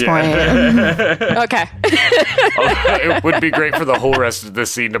you at this point. Okay. it would be great for the whole rest of the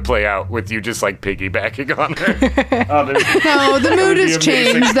scene to play out with you just like piggybacking on her. No, the mood has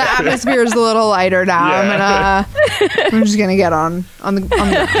changed. The atmosphere is a little lighter now. Yeah. I'm just gonna get on the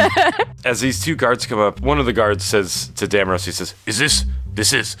ground. As these two guards come up, one of the guards says to Dammeros, he says, This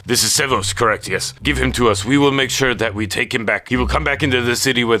is Sevos, correct? Yes. Give him to us. We will make sure that we take him back. He will come back into the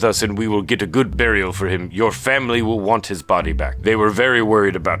city with us, and we will get a good burial for him. Your family will want his body back. They were very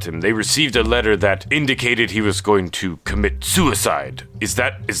worried about him. They received a letter that indicated he was going to commit suicide. Is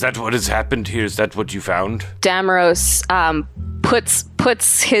that what has happened here? Is that what you found? Dammeros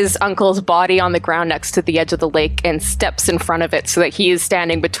puts his uncle's body on the ground next to the edge of the lake and steps in front of it so that he is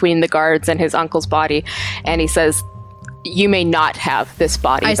standing between the guards and his uncle's body. And he says, "You may not have this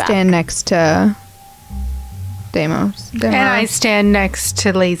body I back." stand next to Dammeros. And I stand next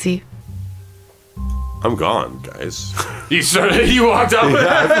to Lazy. I'm gone, guys. You walked out.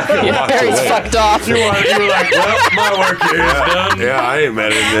 Yeah, Barry's fucked off. You were like, well, my work here is done. Yeah, I ain't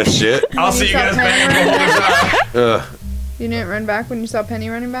mad in this shit. I'll see you guys back. You didn't run back when you saw Penny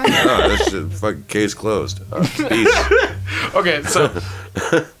running back? No, this shit, fucking case closed. Peace. Okay, so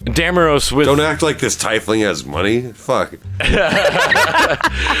Dammeros with Don't act like this tiefling has money. Fuck.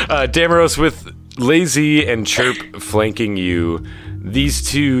 Dammeros with Lazy and Chirp flanking you. These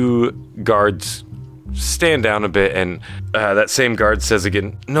two guards stand down a bit, and that same guard says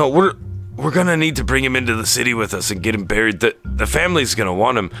again, "No, we're gonna need to bring him into the city with us and get him buried. The family's gonna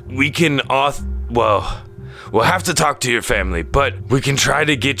want him. We can we'll have to talk to your family, but we can try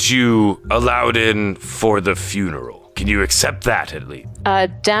to get you allowed in for the funeral. Can you accept that at least?"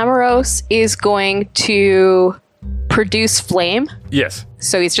 Dammeros is going to produce flame. Yes.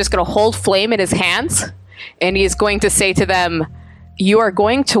 So he's just going to hold flame in his hands, and he is going to say to them, "You are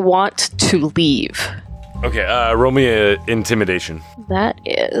going to want to leave." Okay, roll me a intimidation. That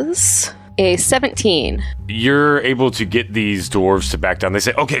is a 17. You're able to get these dwarves to back down. They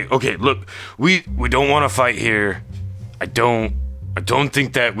say, okay, look, we don't want to fight here. I don't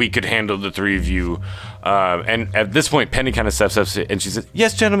think that we could handle the three of you. And at this point, Penny kind of steps up and she says,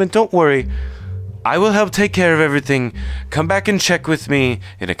 "Yes, gentlemen, don't worry. I will help take care of everything. Come back and check with me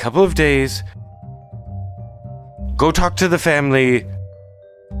in a couple of days. Go talk to the family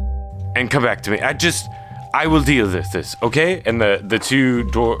and come back to me. I will deal with this, okay?" And the two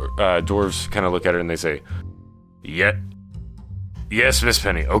dwarves kind of look at her and they say, Yes, Miss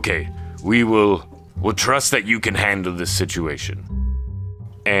Penny, okay. We'll trust that you can handle this situation."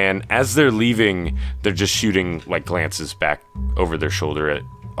 And as they're leaving, they're just shooting like glances back over their shoulder at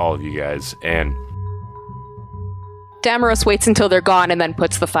all of you guys. And Dammeros waits until they're gone and then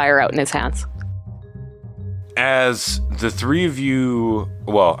puts the fire out in his hands. as the three of you,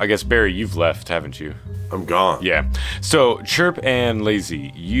 well, I guess Barry, you've left, haven't you? I'm gone. Yeah. So Chirp and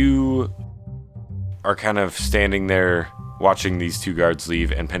Lazy, you are kind of standing there watching these two guards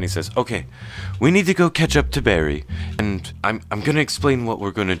leave, and Penny says, "Okay, we need to go catch up to Barry, and I'm gonna explain what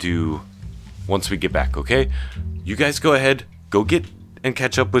we're gonna do once we get back, okay? You guys go ahead, go get and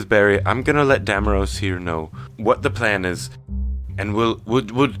catch up with Barry. I'm gonna let Dammeros here know what the plan is, and we'll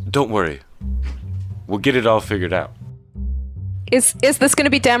don't worry. We'll get it all figured out." Is this going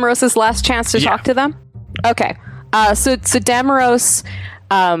to be Dammeros' last chance to talk to them? Okay. So Dammeros,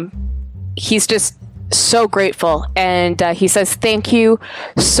 he's just so grateful, and he says, "Thank you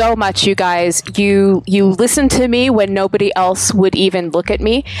so much, you guys. You listened to me when nobody else would even look at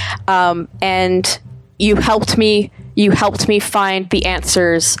me, and you helped me. You helped me find the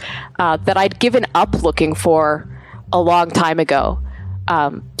answers that I'd given up looking for a long time ago.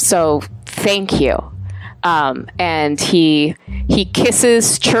 So thank you." And he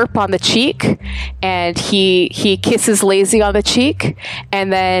kisses Chirp on the cheek, and he kisses Lazy on the cheek,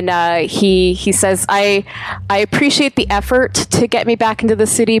 and then he says, I appreciate the effort to get me back into the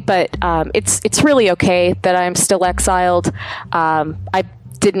city, but it's really okay that I'm still exiled. I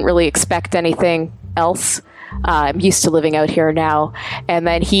didn't really expect anything else. I'm used to living out here now. And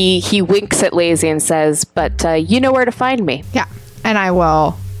then he winks at Lazy and says, "But you know where to find me." Yeah, and I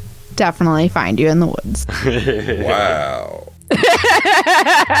will definitely find you in the woods. Wow.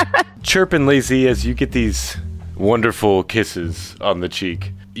 Chirp and Lazy, as you get these wonderful kisses on the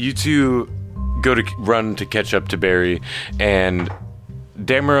cheek, you two go to run to catch up to Barry, and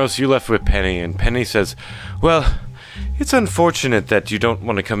Dammeros, you left with Penny, and Penny says, "Well, it's unfortunate that you don't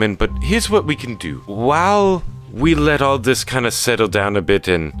want to come in, but here's what we can do. While we let all this kind of settle down a bit,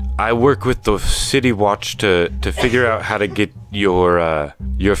 and I work with the City Watch to figure out how to get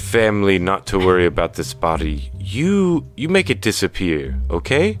your family not to worry about this body. You make it disappear,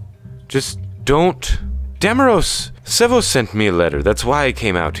 okay? Just don't." Dammeros, Sevo sent me a letter. That's why I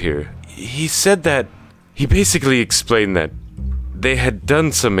came out here. He said that he basically explained that they had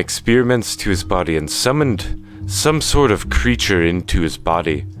done some experiments to his body and summoned some sort of creature into his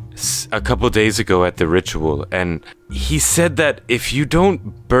body a couple days ago at the ritual, and he said that if you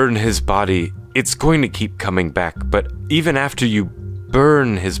don't burn his body, it's going to keep coming back, but even after you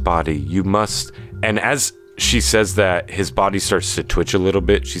burn his body, you must. And as she says that, his body starts to twitch a little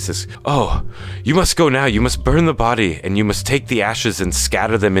bit. She says, "Oh, you must go now. You must burn the body, and you must take the ashes and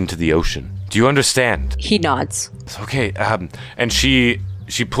scatter them into the ocean. Do you understand?" He nods. Okay, and she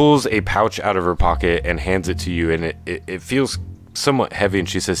pulls a pouch out of her pocket and hands it to you, and it feels somewhat heavy, and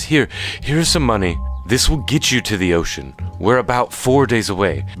she says, here's some money. This will get you to the ocean. We're about 4 days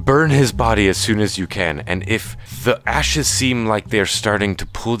away. Burn his body as soon as you can, and if the ashes seem like they're starting to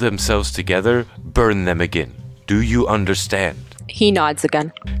pull themselves together, burn them again. Do you understand? He nods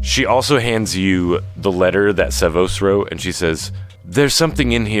again. She also hands you the letter that Sevos wrote, and she says, "There's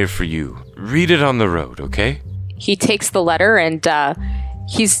something in here for you. Read it on the road, okay?" He takes the letter, and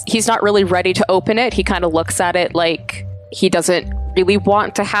he's not really ready to open it. He kind of looks at it like he doesn't really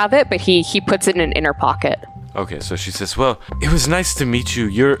want to have it, but he puts it in an inner pocket. Okay, so she says, "Well, it was nice to meet you.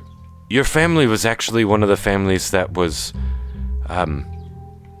 Your family was actually one of the families that was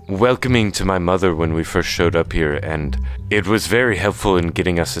welcoming to my mother when we first showed up here, and it was very helpful in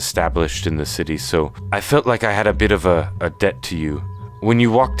getting us established in the city, so I felt like I had a bit of a debt to you. When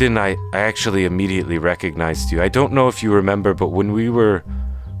you walked in, I actually immediately recognized you. I don't know if you remember, but when we were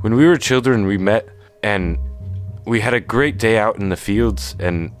children, we met, and we had a great day out in the fields,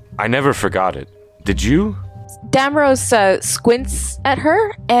 and I never forgot it. Did you?" Dammeros squints at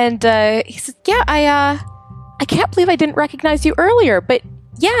her, and he says, "Yeah, I can't believe I didn't recognize you earlier, but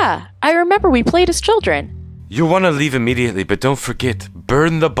yeah, I remember we played as children." "You'll want to leave immediately, but don't forget,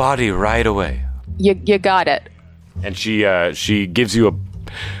 burn the body right away." You got it. And she gives you a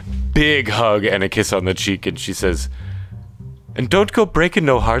big hug and a kiss on the cheek, and she says, "And don't go breaking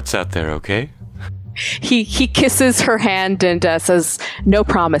no hearts out there, okay?" He kisses her hand and says, "No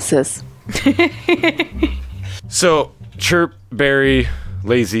promises." So, Chirp, Barry,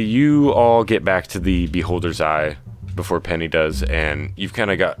 Lazy, you all get back to the Beholder's Eye before Penny does, and you've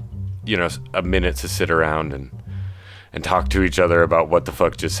kind of got, a minute to sit around and talk to each other about what the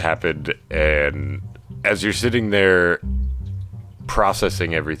fuck just happened. And as you're sitting there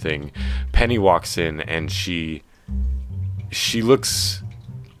processing everything, Penny walks in, and she looks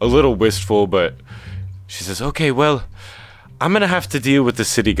a little wistful, but she says, "Okay, well, I'm gonna have to deal with the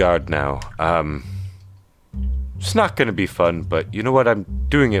city guard now. It's not gonna be fun, but you know what? I'm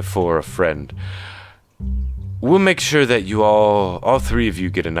doing it for a friend. We'll make sure that you all three of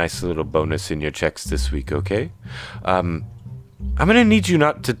you get a nice little bonus in your checks this week, okay? I'm gonna need you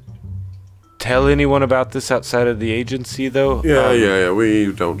not to tell anyone about this outside of the agency, though. Yeah.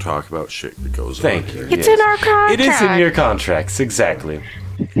 We don't talk about shit that goes on. Thank you. It's in our contract. It is in your contracts, exactly.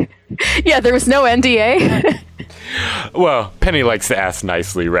 Yeah, there was no NDA. Well, Penny likes to ask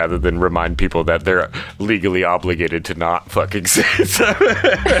nicely rather than remind people that they're legally obligated to not fucking say so.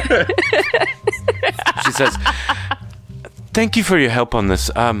 She says, "Thank you for your help on this.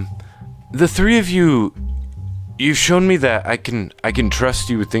 The three of you, you've shown me that I can trust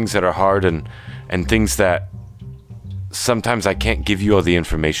you with things that are hard and things that sometimes I can't give you all the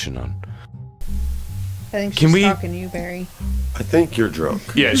information on." I think Can she's we- talking to you, Barry. I think you're drunk.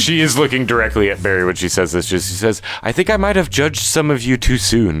 Yeah, she is looking directly at Barry when she says this. She says, "I think I might have judged some of you too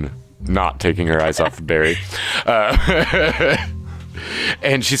soon." Not taking her eyes off of Barry.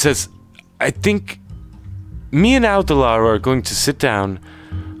 And she says, "I think me and Aldalar are going to sit down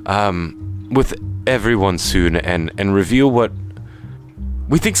with everyone soon and reveal what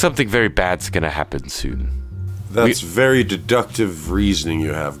we think something very bad's going to happen soon." That's very deductive reasoning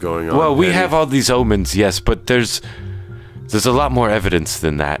you have going on. Well, we Penny. have all these omens, yes, but there's a lot more evidence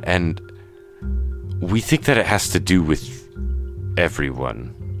than that, and we think that it has to do with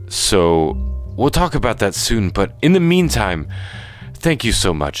everyone. So we'll talk about that soon, but in the meantime, thank you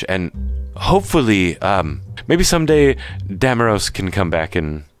so much, and hopefully, maybe someday Dammeros can come back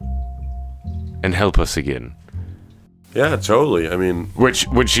and help us again. Yeah, totally. I mean, Which,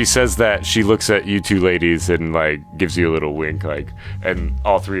 when she says that, she looks at you two ladies and, like, gives you a little wink, like, and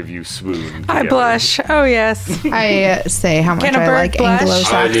all three of you swoon. I together. blush. Oh, yes. I say how much Can a I bird like blush?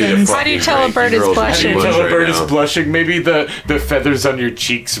 Anglo-Saxons. How do you tell a bird is How do blushing? you tell a bird Right is now. blushing? Maybe the feathers on your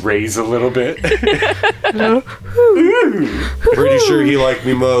cheeks raise a little bit. pretty sure he liked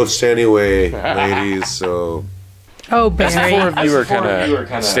me most anyway, ladies, so... Oh, As the Barry. four of you are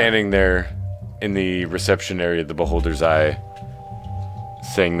kind of standing there in the reception area of the Beholder's Eye,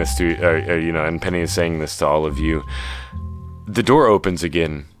 saying this to, and Penny is saying this to all of you. The door opens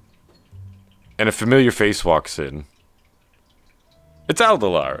again, and a familiar face walks in. It's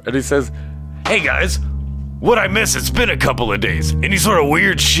Aldalar, and he says, Hey guys, what'd I miss? It's been a couple of days. Any sort of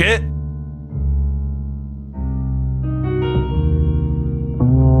weird shit?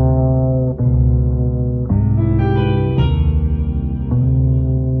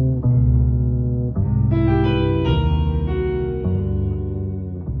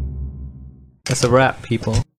 That's a wrap, people.